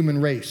minds of the human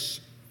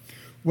race,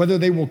 whether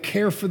they will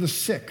care for the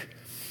sick,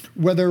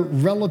 whether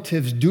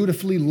relatives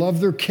dutifully love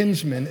their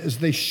kinsmen as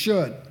they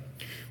should,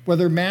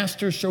 whether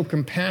masters show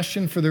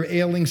compassion for their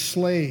ailing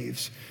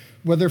slaves,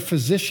 whether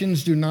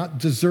physicians do not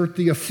desert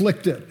the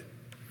afflicted.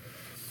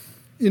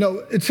 You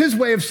know, it's his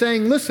way of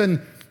saying,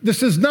 listen,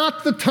 this is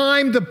not the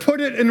time to put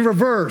it in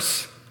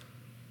reverse.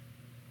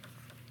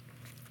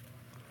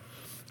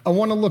 I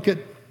want to look at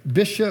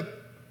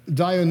Bishop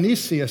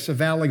Dionysius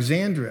of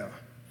Alexandria,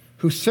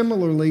 who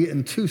similarly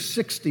in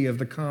 260 of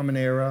the Common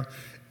Era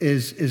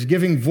is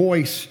giving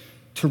voice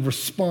to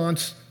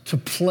response to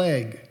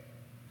plague.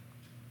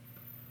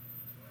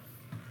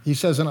 He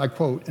says, and I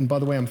quote, and by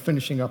the way, I'm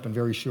finishing up in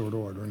very short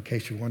order in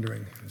case you're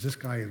wondering, is this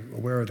guy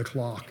aware of the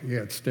clock? Yeah,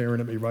 it's staring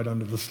at me right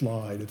under the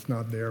slide. It's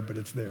not there, but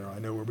it's there. I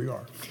know where we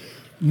are.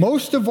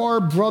 Most of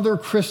our brother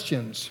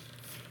Christians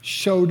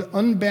showed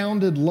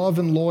unbounded love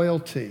and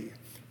loyalty,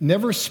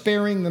 never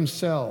sparing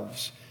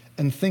themselves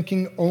and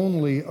thinking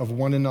only of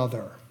one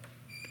another.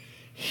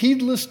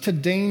 Heedless to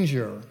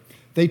danger,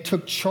 they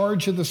took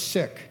charge of the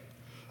sick,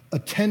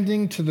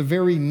 attending to the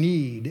very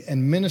need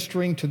and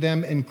ministering to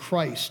them in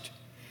Christ.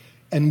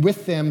 And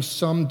with them,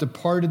 some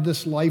departed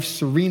this life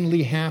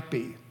serenely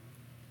happy.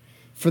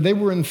 For they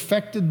were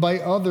infected by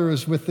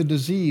others with the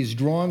disease,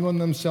 drawing on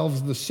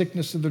themselves the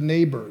sickness of their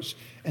neighbors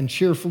and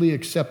cheerfully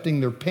accepting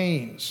their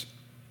pains.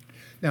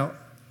 Now,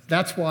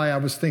 that's why I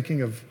was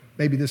thinking of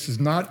maybe this is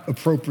not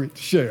appropriate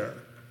to share.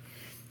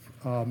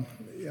 I'm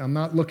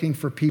not looking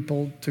for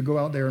people to go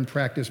out there and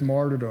practice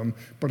martyrdom,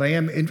 but I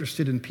am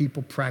interested in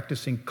people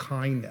practicing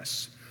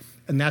kindness.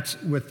 And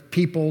that's with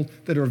people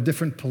that are of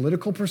different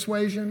political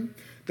persuasion.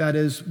 That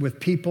is with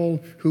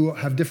people who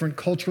have different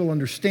cultural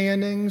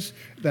understandings.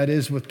 That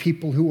is with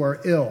people who are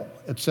ill,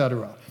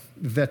 etc.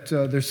 That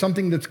there's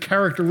something that's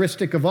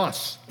characteristic of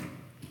us.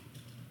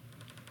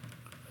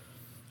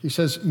 He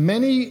says,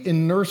 many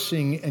in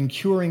nursing and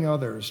curing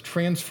others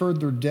transferred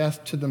their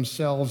death to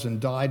themselves and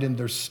died in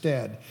their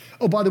stead.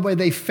 Oh, by the way,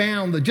 they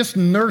found that just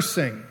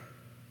nursing,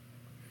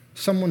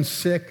 someone's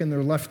sick and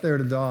they're left there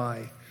to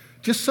die,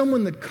 just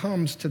someone that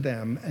comes to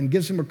them and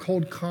gives them a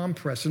cold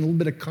compress and a little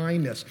bit of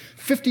kindness,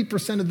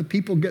 50% of the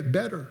people get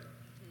better.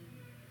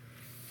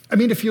 I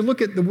mean, if you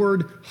look at the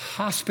word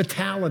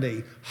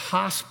hospitality,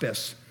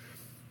 hospice,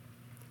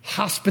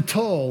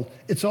 hospital,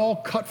 it's all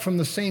cut from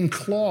the same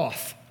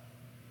cloth.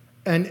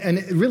 And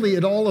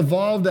it all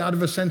evolved out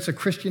of a sense of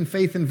Christian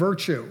faith and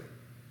virtue.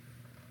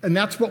 And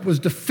that's what was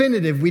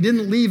definitive. We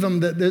didn't leave them,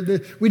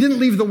 we didn't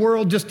leave the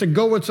world just to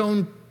go its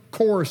own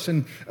course,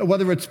 and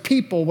whether it's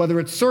people, whether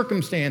it's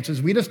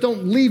circumstances, we just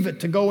don't leave it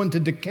to go into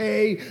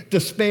decay,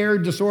 despair,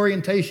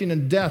 disorientation,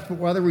 and death, but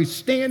whether we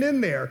stand in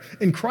there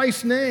in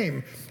Christ's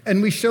name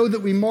and we show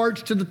that we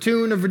march to the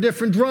tune of a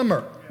different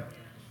drummer.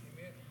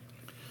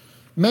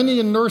 Many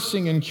in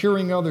nursing and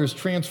curing others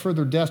transferred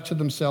their death to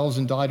themselves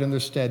and died in their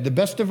stead. The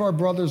best of our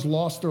brothers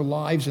lost their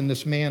lives in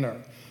this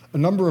manner. A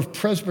number of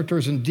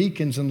presbyters and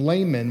deacons and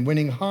laymen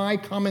winning high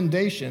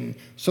commendation,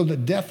 so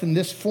that death in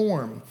this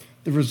form,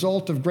 the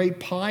result of great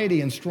piety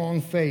and strong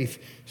faith,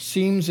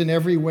 seems in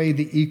every way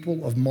the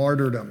equal of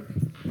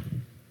martyrdom.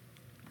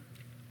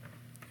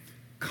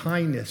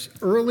 Kindness.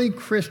 Early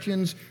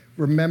Christians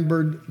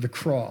remembered the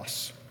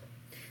cross.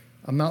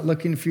 I'm not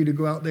looking for you to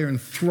go out there and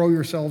throw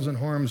yourselves in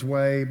harm's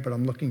way, but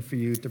I'm looking for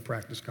you to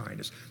practice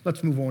kindness.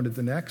 Let's move on to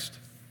the next.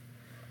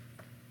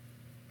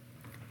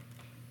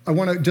 I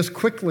want to just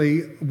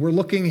quickly, we're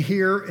looking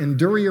here in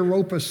Dura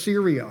Europa,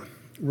 Syria.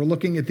 We're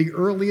looking at the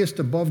earliest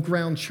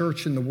above-ground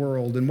church in the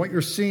world, and what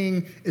you're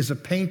seeing is a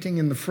painting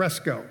in the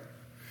fresco.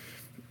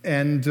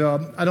 And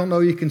I don't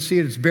know, you can see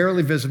it, it's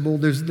barely visible.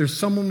 There's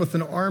someone with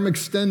an arm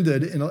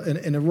extended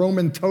in a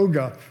Roman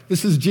toga.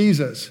 This is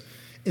Jesus.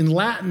 In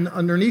Latin,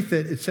 underneath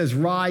it, it says,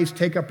 rise,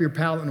 take up your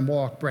pallet and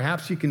walk.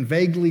 Perhaps you can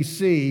vaguely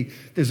see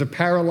there's a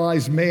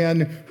paralyzed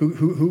man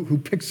who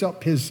picks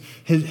up his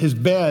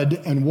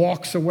bed and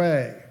walks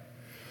away.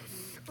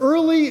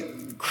 Early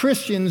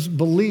Christians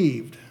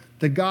believed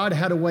that God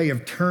had a way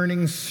of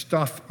turning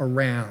stuff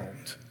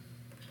around.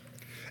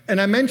 And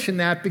I mention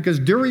that because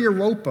Dura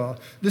Europa,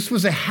 this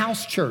was a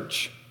house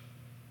church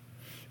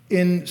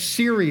in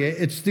Syria.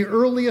 It's the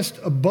earliest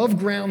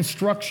above-ground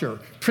structure.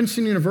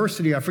 Princeton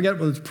University, I forget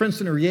whether it's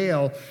Princeton or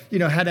Yale,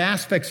 had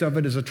aspects of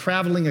it as a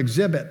traveling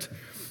exhibit.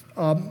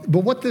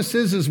 But what this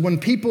is when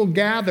people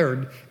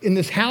gathered in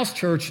this house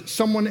church,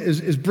 someone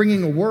is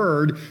bringing a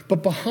word,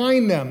 but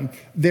behind them,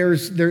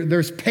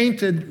 there's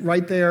painted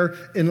right there,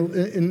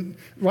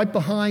 right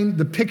behind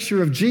the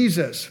picture of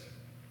Jesus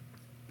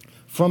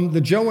from the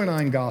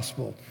Johannine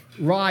Gospel.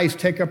 Rise,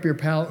 take up your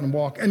pallet and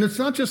walk. And it's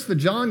not just the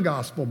John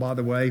Gospel, by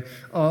the way.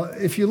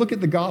 If you look at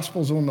the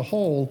Gospels on the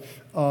whole,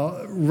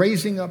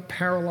 raising up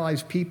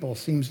paralyzed people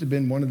seems to have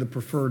been one of the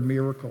preferred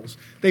miracles.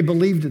 They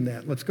believed in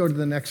that. Let's go to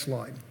the next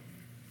slide.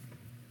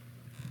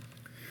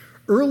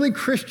 Early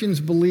Christians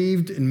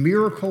believed in a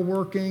miracle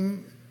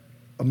working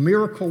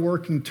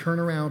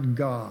turnaround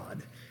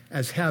God,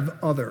 as have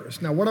others.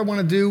 Now, what I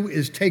want to do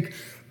is take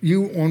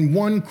you on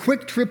one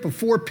quick trip of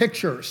 4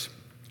 pictures.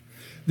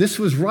 This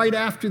was right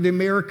after the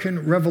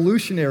American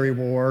Revolutionary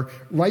War,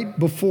 right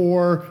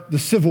before the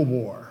Civil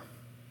War.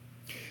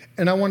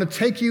 And I want to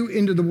take you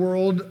into the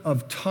world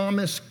of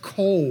Thomas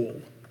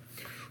Cole,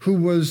 who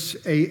was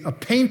a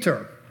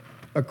painter,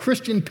 a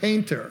Christian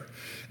painter.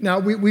 Now,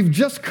 we've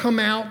just come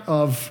out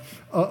of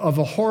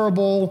a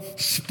horrible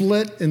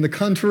split in the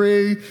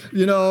country,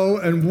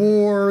 and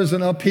wars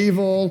and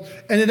upheaval,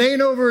 and it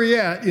ain't over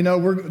yet.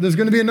 There's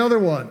going to be another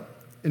one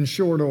in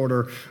short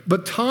order.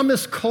 But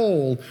Thomas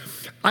Cole,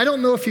 I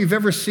don't know if you've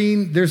ever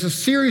seen, there's a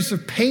series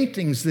of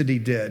paintings that he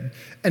did,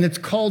 and it's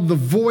called The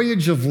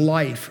Voyage of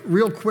Life.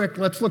 Real quick,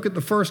 let's look at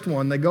the first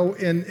one. They go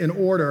in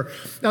order.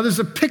 Now, there's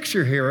a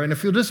picture here, and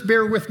if you'll just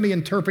bear with me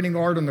interpreting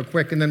art on the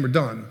quick, and then we're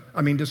done.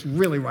 Just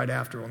really right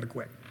after on the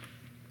quick.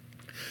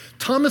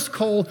 Thomas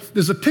Cole,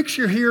 there's a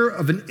picture here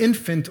of an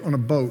infant on a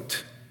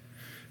boat.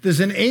 There's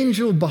an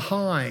angel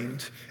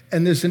behind,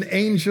 and there's an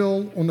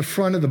angel on the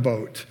front of the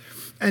boat.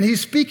 And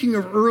he's speaking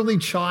of early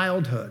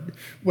childhood,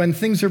 when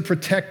things are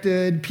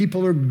protected,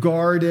 people are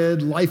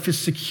guarded, life is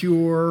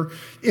secure.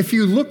 If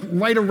you look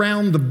right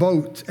around the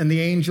boat and the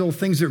angel,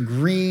 things are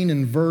green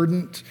and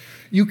verdant.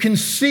 You can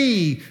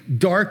see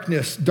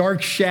darkness,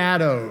 dark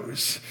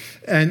shadows,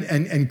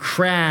 and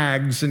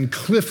crags and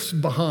cliffs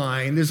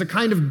behind. There's a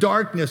kind of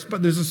darkness,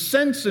 but there's a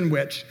sense in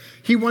which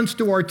he wants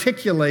to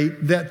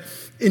articulate that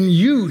in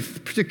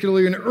youth,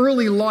 particularly in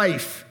early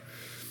life,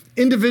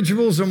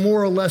 individuals are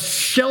more or less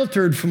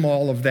sheltered from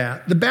all of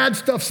that. The bad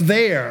stuff's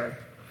there,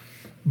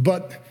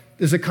 but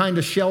there's a kind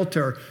of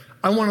shelter.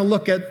 I want to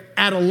look at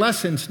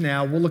adolescence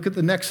now. We'll look at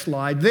the next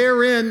slide.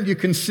 Therein, you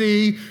can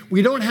see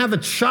we don't have a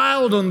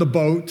child on the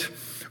boat.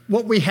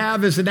 What we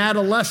have is an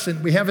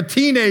adolescent. We have a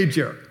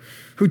teenager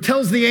who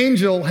tells the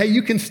angel, hey,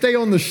 you can stay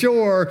on the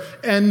shore,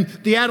 and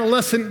the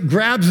adolescent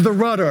grabs the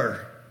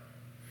rudder.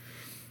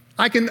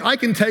 I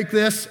can take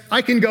this.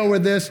 I can go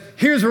with this.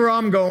 Here's where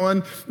I'm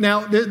going.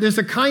 Now, there's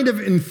a kind of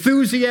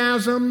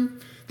enthusiasm.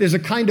 There's a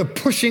kind of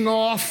pushing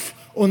off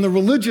on the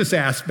religious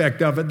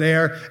aspect of it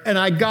there. And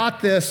I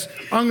got this.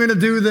 I'm going to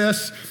do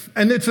this.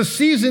 And it's a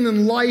season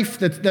in life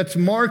that's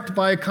marked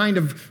by a kind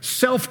of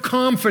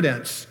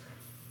self-confidence.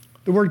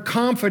 The word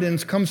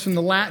confidence comes from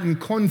the Latin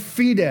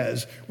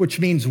confides, which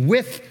means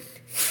with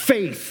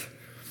faith.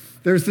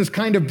 There's this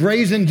kind of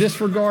brazen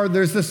disregard.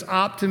 There's this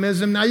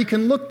optimism. Now you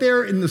can look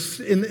there in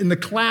the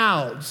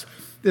clouds.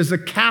 There's a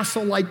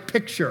castle-like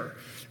picture.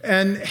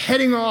 And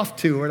heading off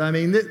to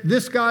it,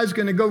 this guy's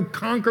going to go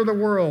conquer the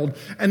world.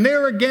 And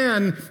there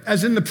again,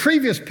 as in the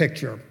previous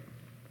picture,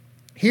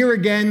 here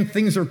again,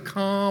 things are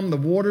calm. The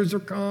waters are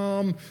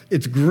calm.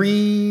 It's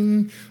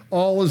green.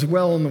 All is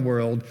well in the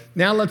world.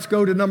 Now let's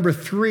go to number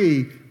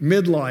 3,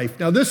 midlife.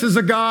 Now this is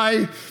the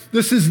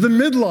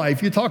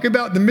midlife. You talk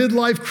about the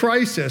midlife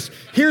crisis.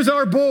 Here's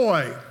our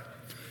boy.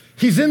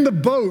 He's in the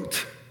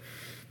boat,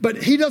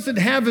 but he doesn't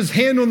have his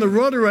hand on the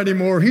rudder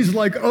anymore. He's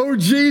like, oh,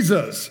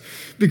 Jesus.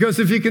 Because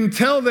if you can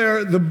tell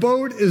there, the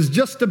boat is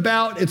just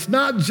about, it's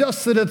not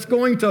just that it's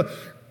going to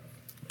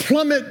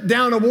plummet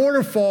down a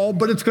waterfall,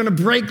 but it's going to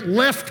break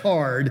left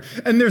hard.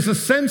 And there's a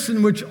sense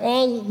in which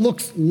all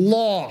looks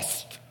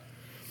lost.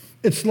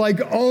 It's like,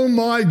 oh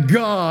my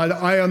God,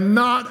 I am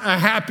not a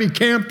happy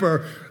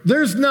camper.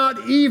 There's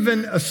not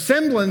even a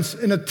semblance,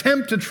 an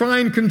attempt to try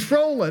and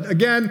control it.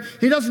 Again,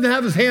 he doesn't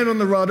have his hand on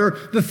the rudder.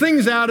 The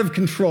thing's out of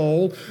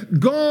control.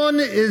 Gone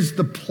is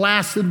the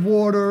placid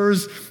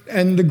waters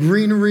and the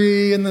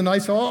greenery and the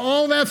nice,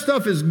 all that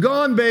stuff is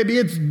gone, baby.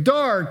 It's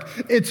dark.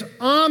 It's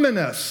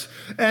ominous.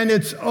 And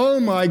it's, oh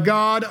my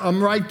God,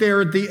 I'm right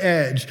there at the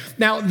edge.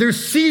 Now,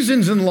 there's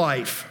seasons in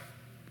life.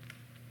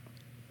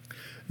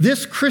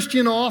 This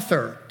Christian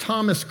author,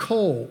 Thomas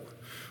Cole,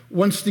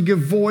 wants to give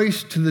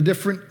voice to the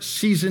different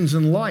seasons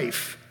in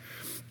life.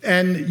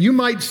 And you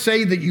might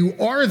say that you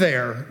are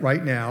there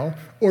right now,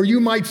 or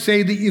you might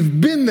say that you've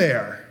been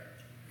there.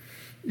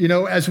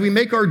 As we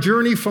make our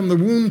journey from the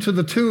womb to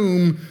the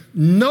tomb,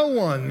 no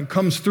one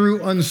comes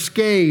through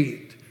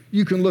unscathed.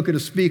 You can look at a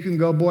speaker and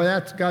go, boy,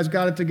 that guy's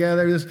got it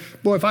together.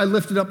 Boy, if I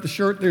lifted up the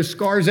shirt, there's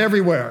scars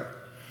everywhere.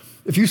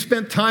 If you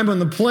spent time on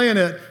the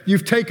planet,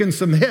 you've taken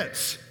some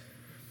hits.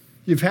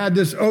 You've had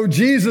this, oh,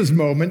 Jesus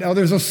moment. Now,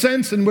 there's a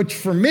sense in which,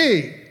 for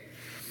me,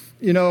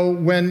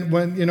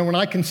 when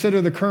I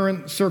consider the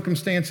current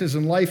circumstances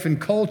in life and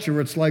culture,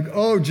 it's like,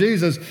 oh,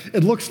 Jesus,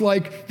 it looks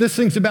like this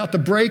thing's about to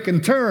break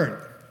and turn.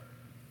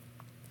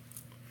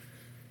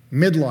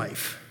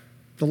 midlife.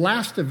 The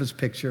last of his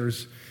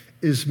pictures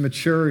is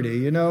maturity.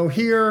 You know,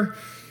 here,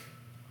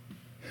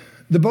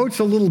 the boat's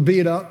a little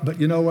beat up, but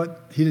you know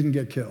what? He didn't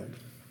get killed.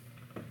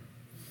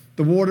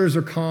 The waters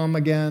are calm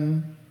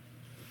again.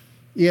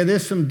 Yeah,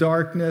 there's some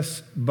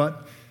darkness,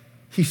 but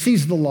he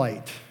sees the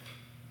light.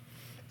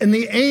 And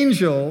the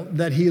angel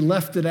that he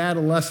left at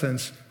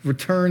adolescence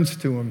returns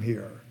to him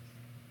here.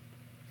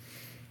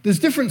 There's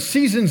different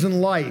seasons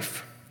in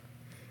life,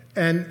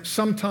 and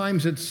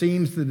sometimes it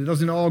seems that it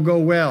doesn't all go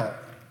well.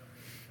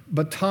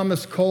 But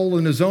Thomas Cole,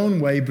 in his own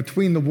way,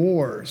 between the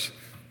wars,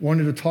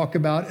 wanted to talk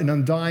about an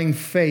undying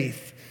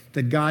faith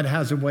that God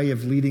has a way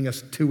of leading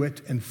us to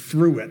it and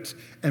through it,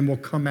 and will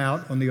come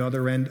out on the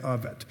other end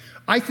of it.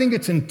 I think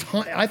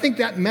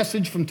that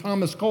message from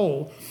Thomas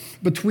Cole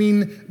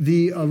between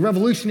the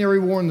Revolutionary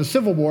War and the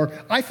Civil War,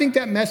 I think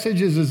that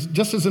message is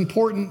just as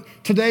important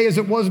today as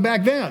it was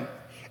back then.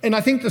 And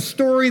I think the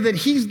story that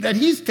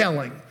he's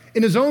telling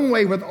in his own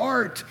way with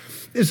art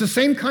is the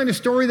same kind of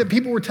story that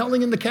people were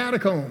telling in the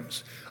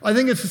catacombs. I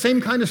think it's the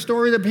same kind of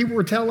story that people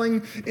were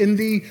telling in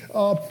the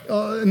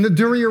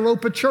Dura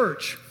Europa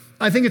church.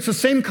 I think it's the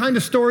same kind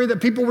of story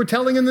that people were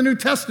telling in the New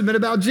Testament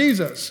about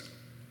Jesus.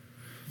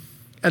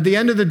 At the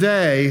end of the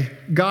day,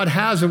 God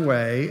has a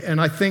way,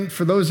 and I think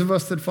for those of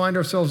us that find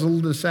ourselves a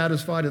little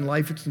dissatisfied in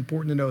life, it's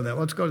important to know that.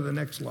 Let's go to the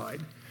next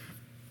slide.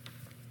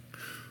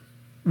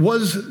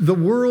 Was the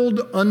world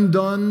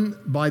undone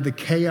by the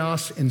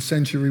chaos in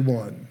century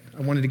 1?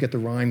 I wanted to get the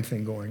rhyme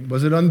thing going.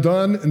 Was it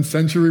undone in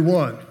century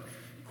 1?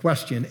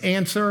 Question.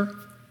 Answer,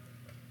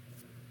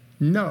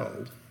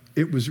 no.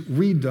 It was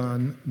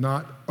redone,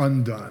 not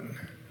undone.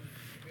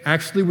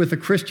 Actually, with the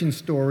Christian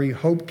story,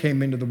 hope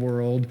came into the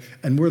world,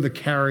 and we're the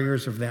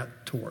carriers of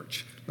that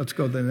torch. Let's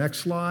go to the next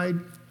slide.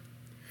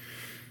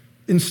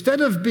 Instead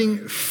of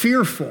being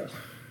fearful,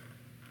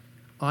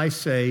 I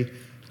say,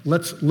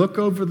 let's look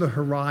over the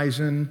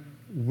horizon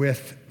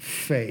with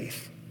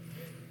faith.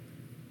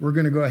 We're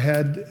going to go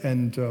ahead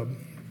and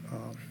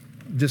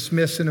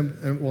dismiss, and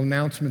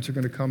announcements are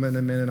going to come in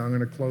a minute. I'm going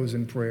to close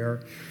in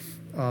prayer.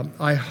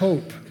 I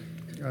hope,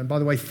 and by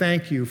the way,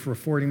 thank you for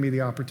affording me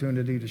the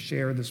opportunity to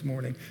share this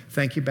morning.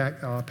 Thank you,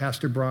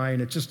 Pastor Brian.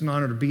 It's just an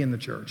honor to be in the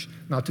church,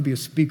 not to be a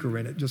speaker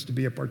in it, just to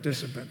be a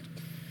participant.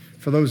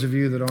 For those of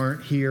you that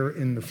aren't here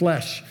in the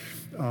flesh,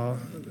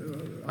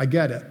 I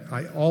get it.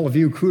 All of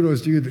you,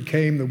 kudos to you that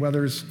came. The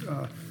weather's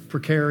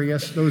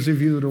precarious. Those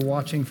of you that are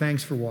watching,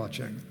 thanks for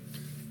watching.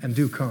 And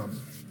do come.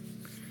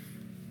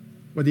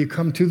 Whether you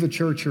come to the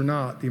church or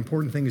not, the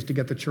important thing is to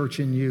get the church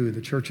in you,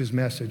 the church's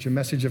message, a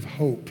message of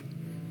hope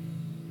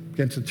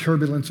against the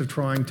turbulence of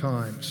trying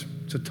times.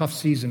 It's a tough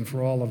season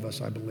for all of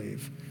us, I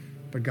believe.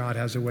 But God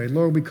has a way.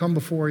 Lord, we come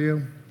before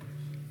you.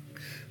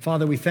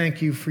 Father, we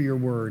thank you for your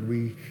word.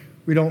 We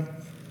don't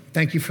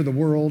thank you for the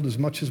world as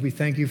much as we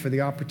thank you for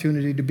the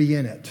opportunity to be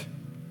in it.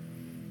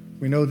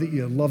 We know that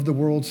you love the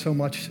world so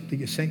much that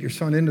you sent your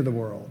son into the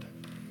world,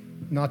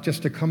 not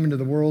just to come into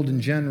the world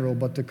in general,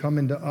 but to come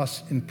into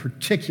us in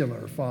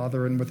particular,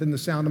 Father, and within the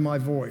sound of my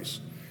voice.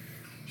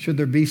 Should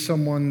there be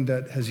someone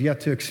that has yet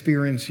to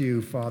experience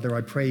you, Father,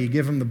 I pray you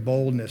give them the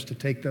boldness to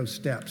take those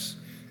steps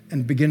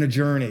and begin a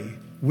journey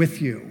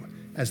with you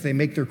as they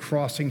make their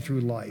crossing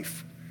through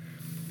life.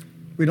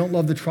 We don't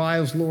love the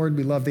trials, Lord.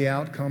 We love the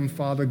outcome,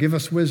 Father. Give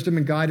us wisdom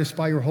and guide us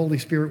by your Holy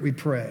Spirit, we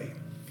pray.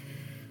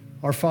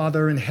 Our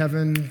Father in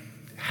heaven,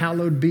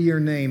 hallowed be your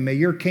name. May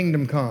your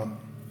kingdom come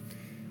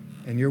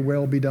and your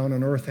will be done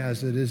on earth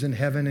as it is in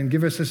heaven. And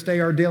give us this day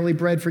our daily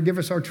bread. Forgive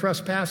us our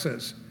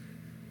trespasses.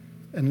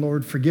 And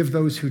Lord, forgive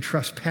those who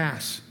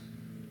trespass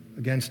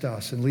against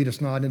us. And lead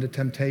us not into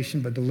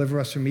temptation, but deliver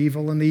us from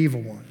evil and the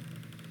evil one.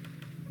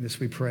 This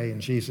we pray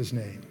in Jesus'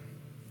 name.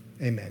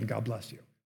 Amen. God bless you.